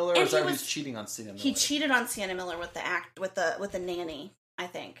Sienna Miller, or and is he that was- who's cheating on Sienna Miller? he cheated on Sienna Miller with the nanny. I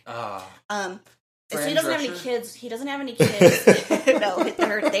think. Ah, So Fran he doesn't have any Drescher? kids. He doesn't have any kids. No,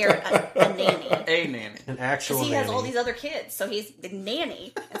 they're a nanny. a nanny. An actual Because he has nanny. all these other kids, so he's the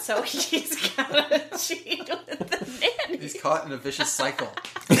nanny, and so he's gotta cheat with the nanny. He's caught in a vicious cycle.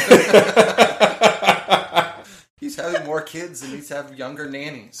 He's having more kids and needs to have younger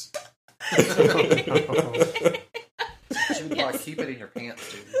nannies. Jude Law, keep it in your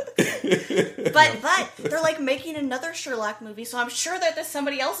pants, dude. But they're like making another Sherlock movie, so I'm sure that there's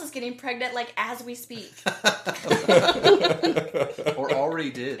somebody else is getting pregnant like as we speak. Or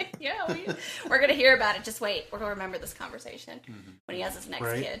already did. Yeah, we're gonna hear about it. Just wait, we're gonna remember this conversation Mm-hmm. when he has his next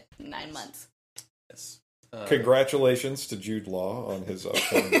Right. kid in 9 months. Yes. Congratulations to Jude Law on his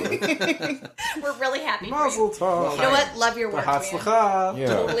upcoming work. We're really happy for you. Mazel tov. You know what? Love your work, man. B'hatzlacha. Yeah.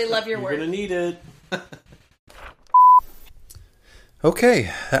 Totally love your You're work. gonna need it.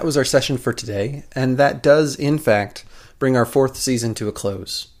 Okay, that was our session for today, and that does, in fact, bring our 4th season to a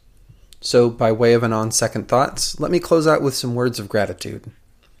close. So, by way of an on second thoughts, let me close out with some words of gratitude.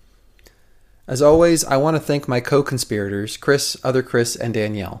 As always, I want to thank my co-conspirators, Chris, Other Chris, and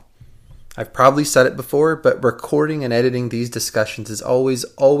Danielle. I've probably said it before, but recording and editing these discussions is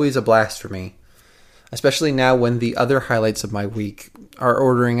always a blast for me. Especially now when the other highlights of my week are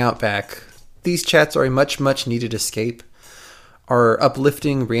ordering Outback. These chats are a much needed escape, are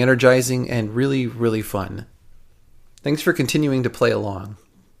uplifting, re-energizing, and really, really fun. Thanks for continuing to play along.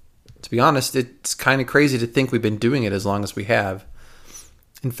 To be honest, it's kind of crazy to think we've been doing it as long as we have.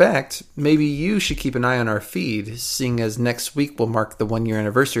 In fact, maybe you should keep an eye on our feed, seeing as next week will mark the 1-year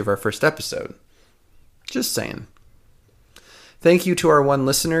anniversary of our first episode. Just saying. Thank you to our one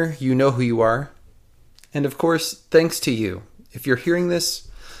listener. You know who you are. And of course, thanks to you. If you're hearing this,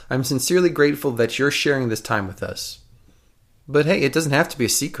 I'm sincerely grateful that you're sharing this time with us. But hey, it doesn't have to be a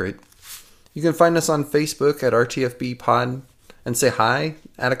secret. You can find us on Facebook at RTFB Pod and say hi,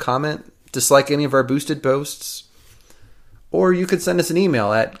 add a comment, dislike any of our boosted posts. Or you could send us an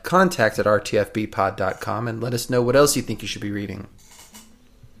email at contact@rtfbpod.com and let us know what else you think you should be reading.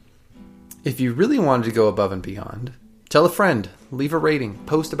 If you really wanted to go above and beyond, tell a friend, leave a rating,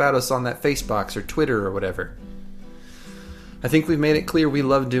 post about us on that Facebox or Twitter or whatever. I think we've made it clear we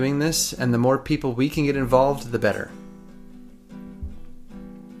love doing this, and the more people we can get involved, the better.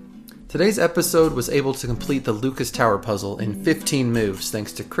 Today's episode was able to complete the Lucas Tower puzzle in 15 moves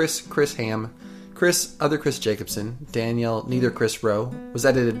thanks to Chris Ham, Chris, other Chris Jacobson, Danielle, neither Chris Rowe, was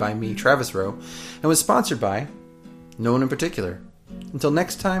edited by me, Travis Rowe, and was sponsored by no one in particular. Until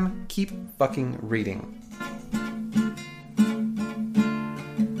next time, keep fucking reading.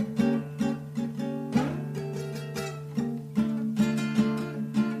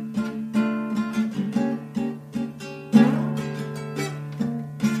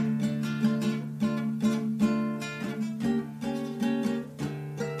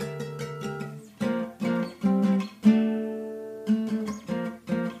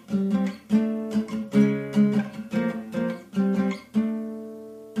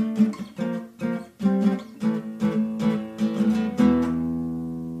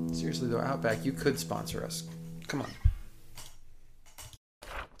 Outback, you could sponsor us. Come on.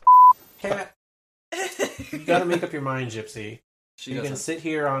 Cat. You gotta make up your mind, Gypsy. She Are you doesn't. gonna sit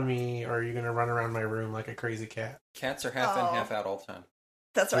here on me, or are you gonna run around my room like a crazy cat? Cats are half in, Oh. half out all the time.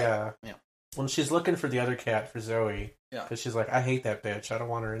 That's right. Yeah. Yeah. When she's looking for the other cat for Zoe, Yeah. because she's like, I hate that bitch. I don't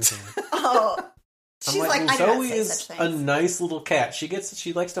want her in here. Oh, I'm she's like, like, well, I do not Zoe say is such a things. nice little cat.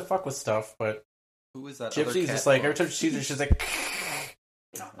 She likes to fuck with stuff, but Who is that? other Gypsy's cat just like for? every time she sees her, she's like,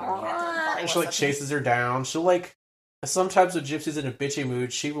 and she like chases her down. She'll like sometimes when Gypsy's in a bitchy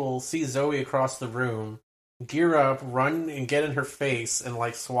mood, she will see Zoe across the room, gear up, run and get in her face, and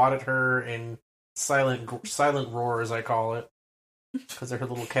like swat at her in silent roar, as I call it, because of her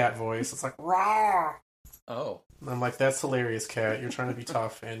little cat voice. It's like raw. Oh. And I'm like, that's hilarious, cat. You're trying to be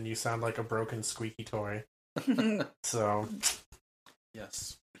tough, and you sound like a broken squeaky toy. So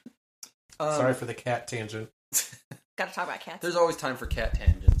Yes. sorry for the cat tangent. Gotta talk about cats. There's always time for cat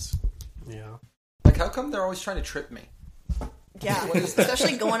tangents. Yeah. Like, how come they're always trying to trip me? Yeah, What is that?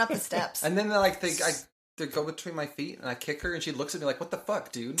 especially going up the steps. And then they go between my feet, and I kick her, and she looks at me like, "What the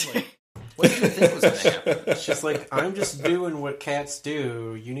fuck, dude? Like, what did you think was going to happen?" It's just like, I'm just doing what cats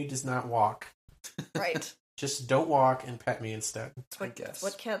do. You need to not walk. Right. Just don't walk and pet me instead. That's what, I guess.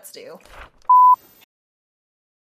 what cats do.